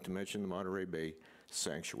 not to mention the Monterey Bay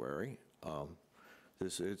Sanctuary.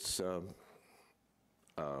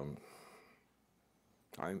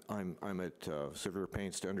 I'm at severe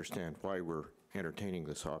pains to understand why we're entertaining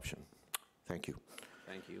this option. Thank you.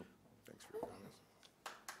 Thank you. Thanks for your comments.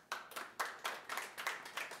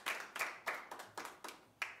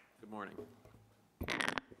 Good morning.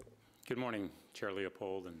 Good morning, Chair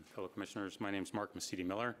Leopold and fellow commissioners. My name is Mark Masidi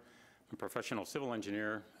Miller. I'm a professional civil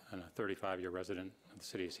engineer and a 35-year resident of the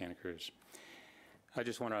city of Santa Cruz. I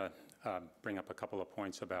just want to bring up a couple of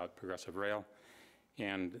points about Progressive Rail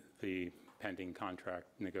and the pending contract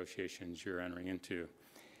negotiations you're entering into.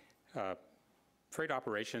 Freight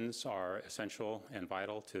operations are essential and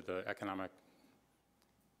vital to the economic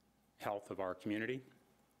health of our community.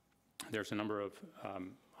 There's a number of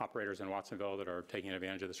operators in Watsonville that are taking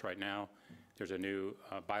advantage of this right now. There's a new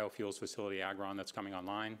biofuels facility, Agron, that's coming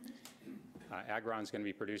online. Agron's going to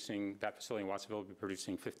be producing, that facility in Watsonville will be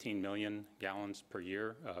producing 15 million gallons per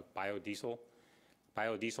year of biodiesel.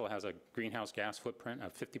 Biodiesel has a greenhouse gas footprint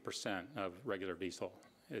of 50% of regular diesel.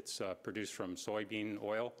 It's produced from soybean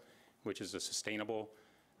oil, which is a sustainable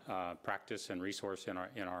practice and resource in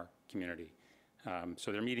our community.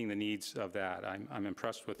 So they're meeting the needs of that. I'm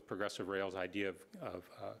impressed with Progressive Rail's idea of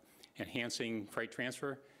enhancing freight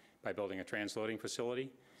transfer by building a transloading facility.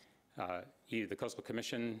 The Coastal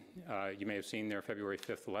Commission, you may have seen their February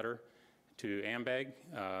 5th letter to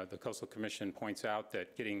AMBAG. The Coastal Commission points out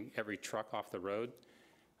that getting every truck off the road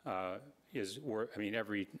is worth,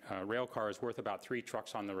 every rail car is worth about 3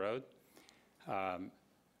 trucks on the road.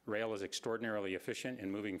 Rail is extraordinarily efficient in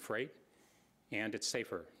moving freight, and it's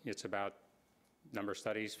safer. It's about, number of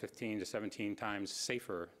studies, 15 to 17 times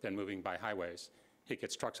safer than moving by highways. It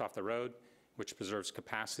gets trucks off the road, which preserves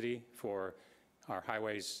capacity for our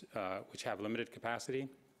highways, which have limited capacity,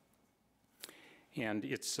 and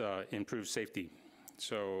it's improved safety.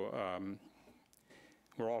 So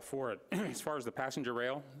we're all for it. As far as the passenger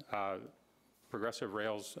rail, Progressive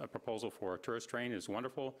Rail's proposal for a tourist train is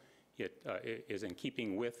wonderful. It is in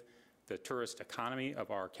keeping with the tourist economy of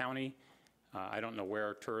our county. I don't know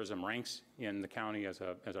where tourism ranks in the county as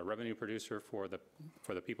a revenue producer for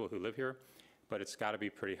the people who live here, but it's got to be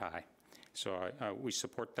pretty high. So we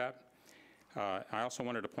support that. I also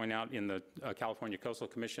wanted to point out in the California Coastal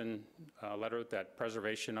Commission letter that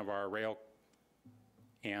preservation of our rail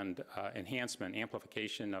and enhancement,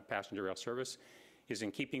 amplification of passenger rail service is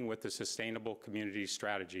in keeping with the Sustainable Community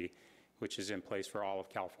Strategy, which is in place for all of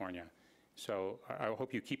California. So I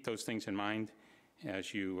hope you keep those things in mind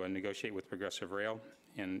as you negotiate with Progressive Rail,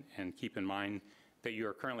 and keep in mind that you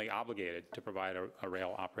are currently obligated to provide a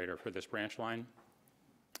rail operator for this branch line,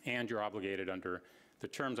 and you're obligated under the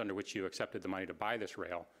terms under which you accepted the money to buy this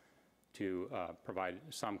rail to provide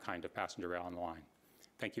some kind of passenger rail on the line.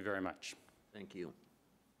 Thank you very much. Thank you.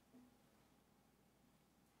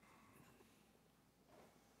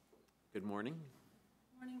 Good morning.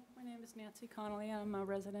 Morning. My name is Nancy Connolly. I'm a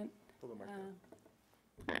resident.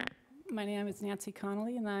 My name is Nancy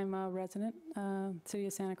Connolly, and I'm a resident, City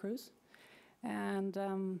of Santa Cruz. And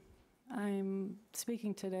I'm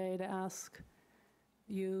speaking today to ask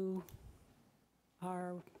you,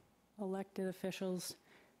 our elected officials,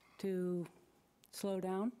 to slow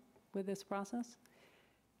down with this process.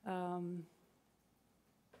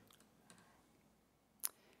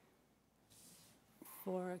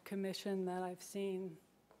 For a commission that I've seen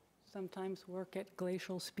sometimes work at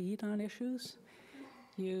glacial speed on issues,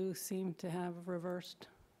 you seem to have reversed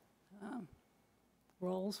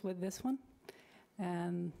roles with this one,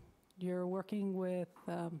 and you're working with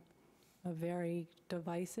a very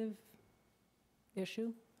divisive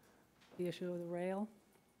issue, the issue of the rail.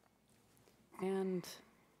 And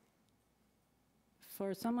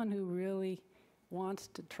for someone who really wants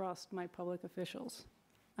to trust my public officials,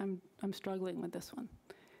 I'm struggling with this one,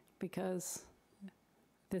 because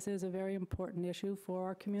this is a very important issue for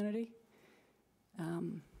our community.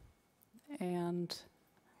 And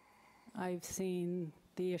I've seen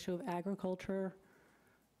the issue of agriculture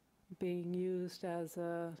being used as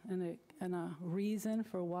a reason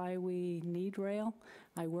for why we need rail.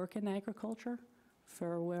 I work in agriculture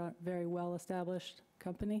for a very well-established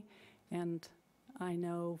company, and I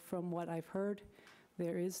know from what I've heard,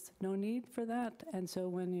 there is no need for that. And so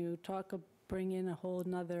when you bring in a whole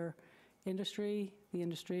nother industry, the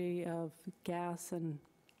industry of gas and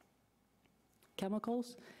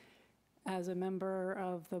chemicals, as a member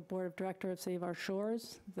of the board of directors of Save Our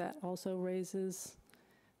Shores, that also raises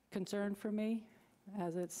concern for me,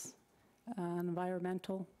 as it's an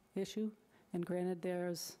environmental issue. And granted,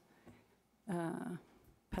 there's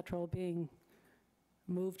petrol being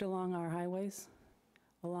moved along our highways,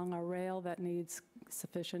 along our rail that needs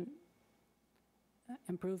sufficient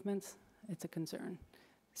improvements. It's a concern.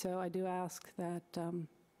 So I do ask that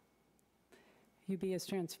you be as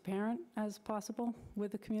transparent as possible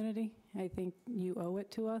with the community. I think you owe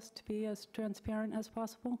it to us to be as transparent as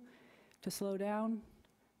possible, to slow down,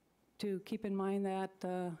 to keep in mind that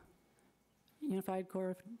Unified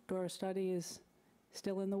Corridor Study is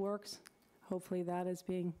still in the works. Hopefully that is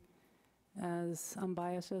being as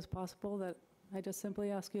unbiased as possible. That I just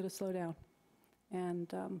simply ask you to slow down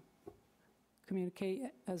and communicate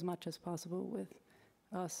as much as possible with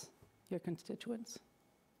us, your constituents.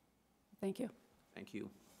 Thank you. Thank you.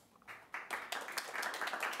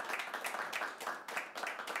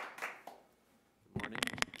 Good morning.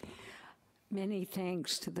 Many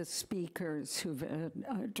thanks to the speakers who've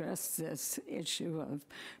addressed this issue of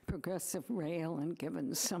progressive rail and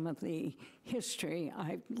given some of the history.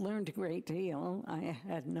 I've learned a great deal I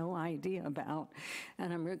had no idea about,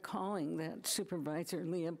 and I'm recalling that Supervisor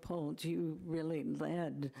Leopold, you really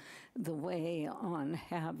led the way on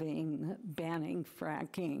banning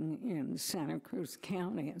fracking in Santa Cruz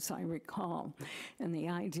County, as I recall, and the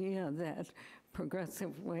idea that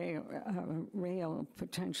progressive rail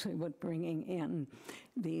potentially would bringing in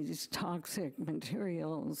these toxic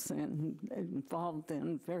materials and involved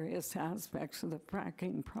in various aspects of the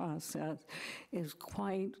fracking process is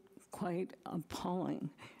quite appalling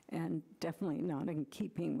and definitely not in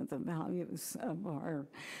keeping with the values of our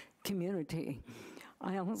community.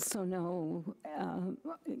 I also know,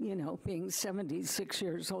 being 76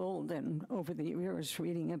 years old and over the years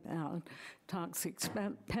reading about toxic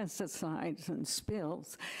pesticides and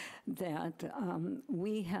spills, that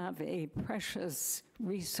we have a precious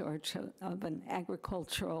resource of an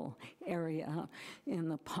agricultural area in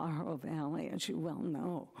the Pajaro Valley, as you well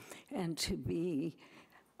know, and to be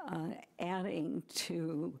adding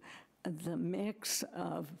to the mix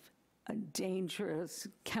of dangerous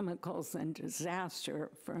chemicals and disaster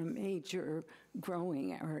for a major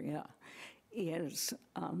growing area is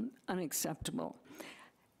unacceptable.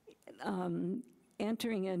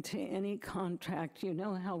 Entering into any contract, you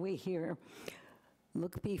know how we hear,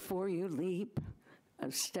 look before you leap,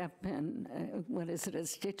 a step in, a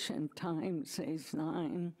stitch in time saves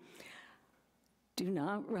 9. Do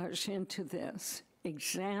not rush into this.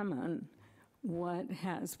 Examine what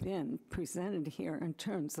has been presented here in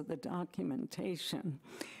terms of the documentation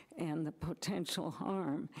and the potential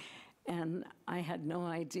harm. And I had no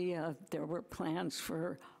idea there were plans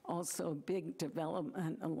for also big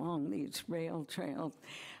development along these rail trails.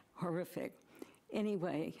 Horrific.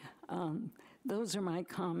 Anyway, those are my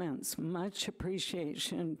comments. Much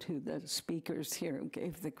appreciation to the speakers here who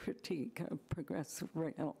gave the critique of progressive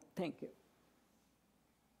rail. Thank you.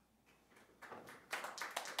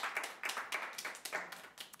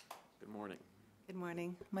 Good morning. Good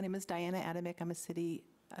morning. My name is Diana Adamick. I'm a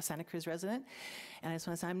Santa Cruz resident. And I just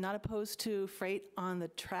want to say I'm not opposed to freight on the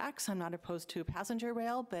tracks. I'm not opposed to passenger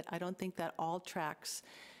rail, but I don't think that all tracks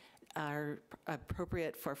are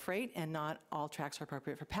appropriate for freight and not all tracks are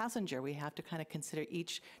appropriate for passenger. We have to kind of consider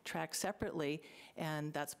each track separately,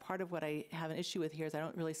 and that's part of what I have an issue with here is I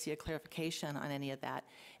don't really see a clarification on any of that.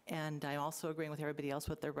 And I'm also agreeing with everybody else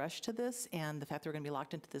with the rush to this and the fact that we're going to be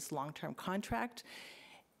locked into this long-term contract.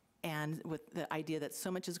 And with the idea that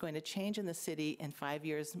so much is going to change in the city in 5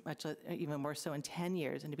 years, even more so in 10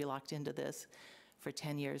 years, and to be locked into this for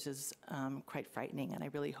 10 years is quite frightening. And I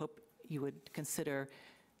really hope you would consider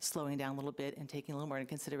slowing down a little bit and taking a little more into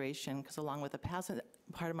consideration, because along with the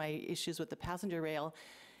part of my issues with the passenger rail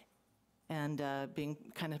and being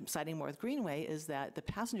kind of siding more with Greenway is that the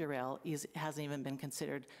passenger rail hasn't even been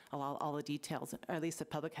considered all the details, or at least the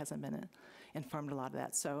public hasn't been informed a lot of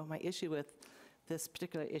that. So my issue with this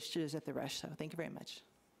particular issue is at the rush, so thank you very much.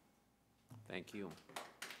 Thank you.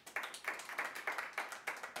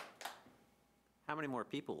 How many more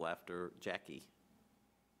people after Jackie?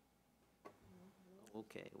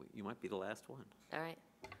 Okay, you might be the last one. All right.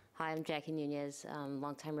 Hi, I'm Jackie Nunez,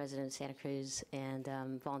 longtime resident of Santa Cruz and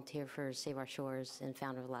volunteer for Save Our Shores and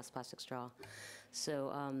founder of Last Plastic Straw.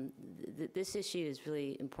 So this issue is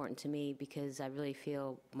really important to me because I really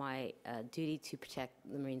feel my duty to protect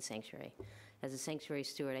the marine sanctuary. As a sanctuary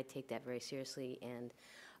steward, I take that very seriously, and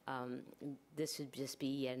this would just be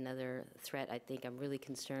yet another threat. I think I'm really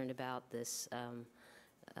concerned about this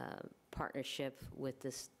partnership with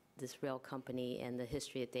this rail company and the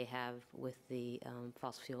history that they have with the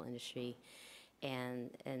fossil fuel industry,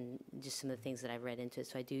 and just some of the things that I've read into it.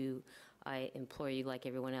 So I implore you, like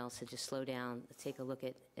everyone else, to just slow down, take a look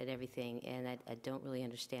at everything, and I don't really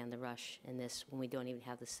understand the rush in this when we don't even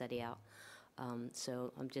have the study out.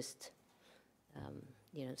 So I'm just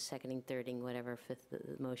seconding, thirding, whatever, fifth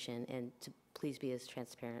the motion, and to please be as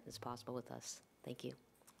transparent as possible with us. Thank you.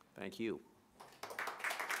 Thank you.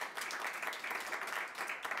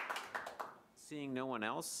 Seeing no one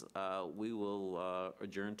else, we will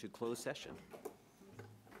adjourn to closed session.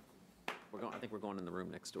 I think we're going in the room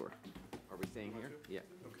next door. Are we staying here? Yeah.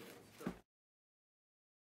 Okay.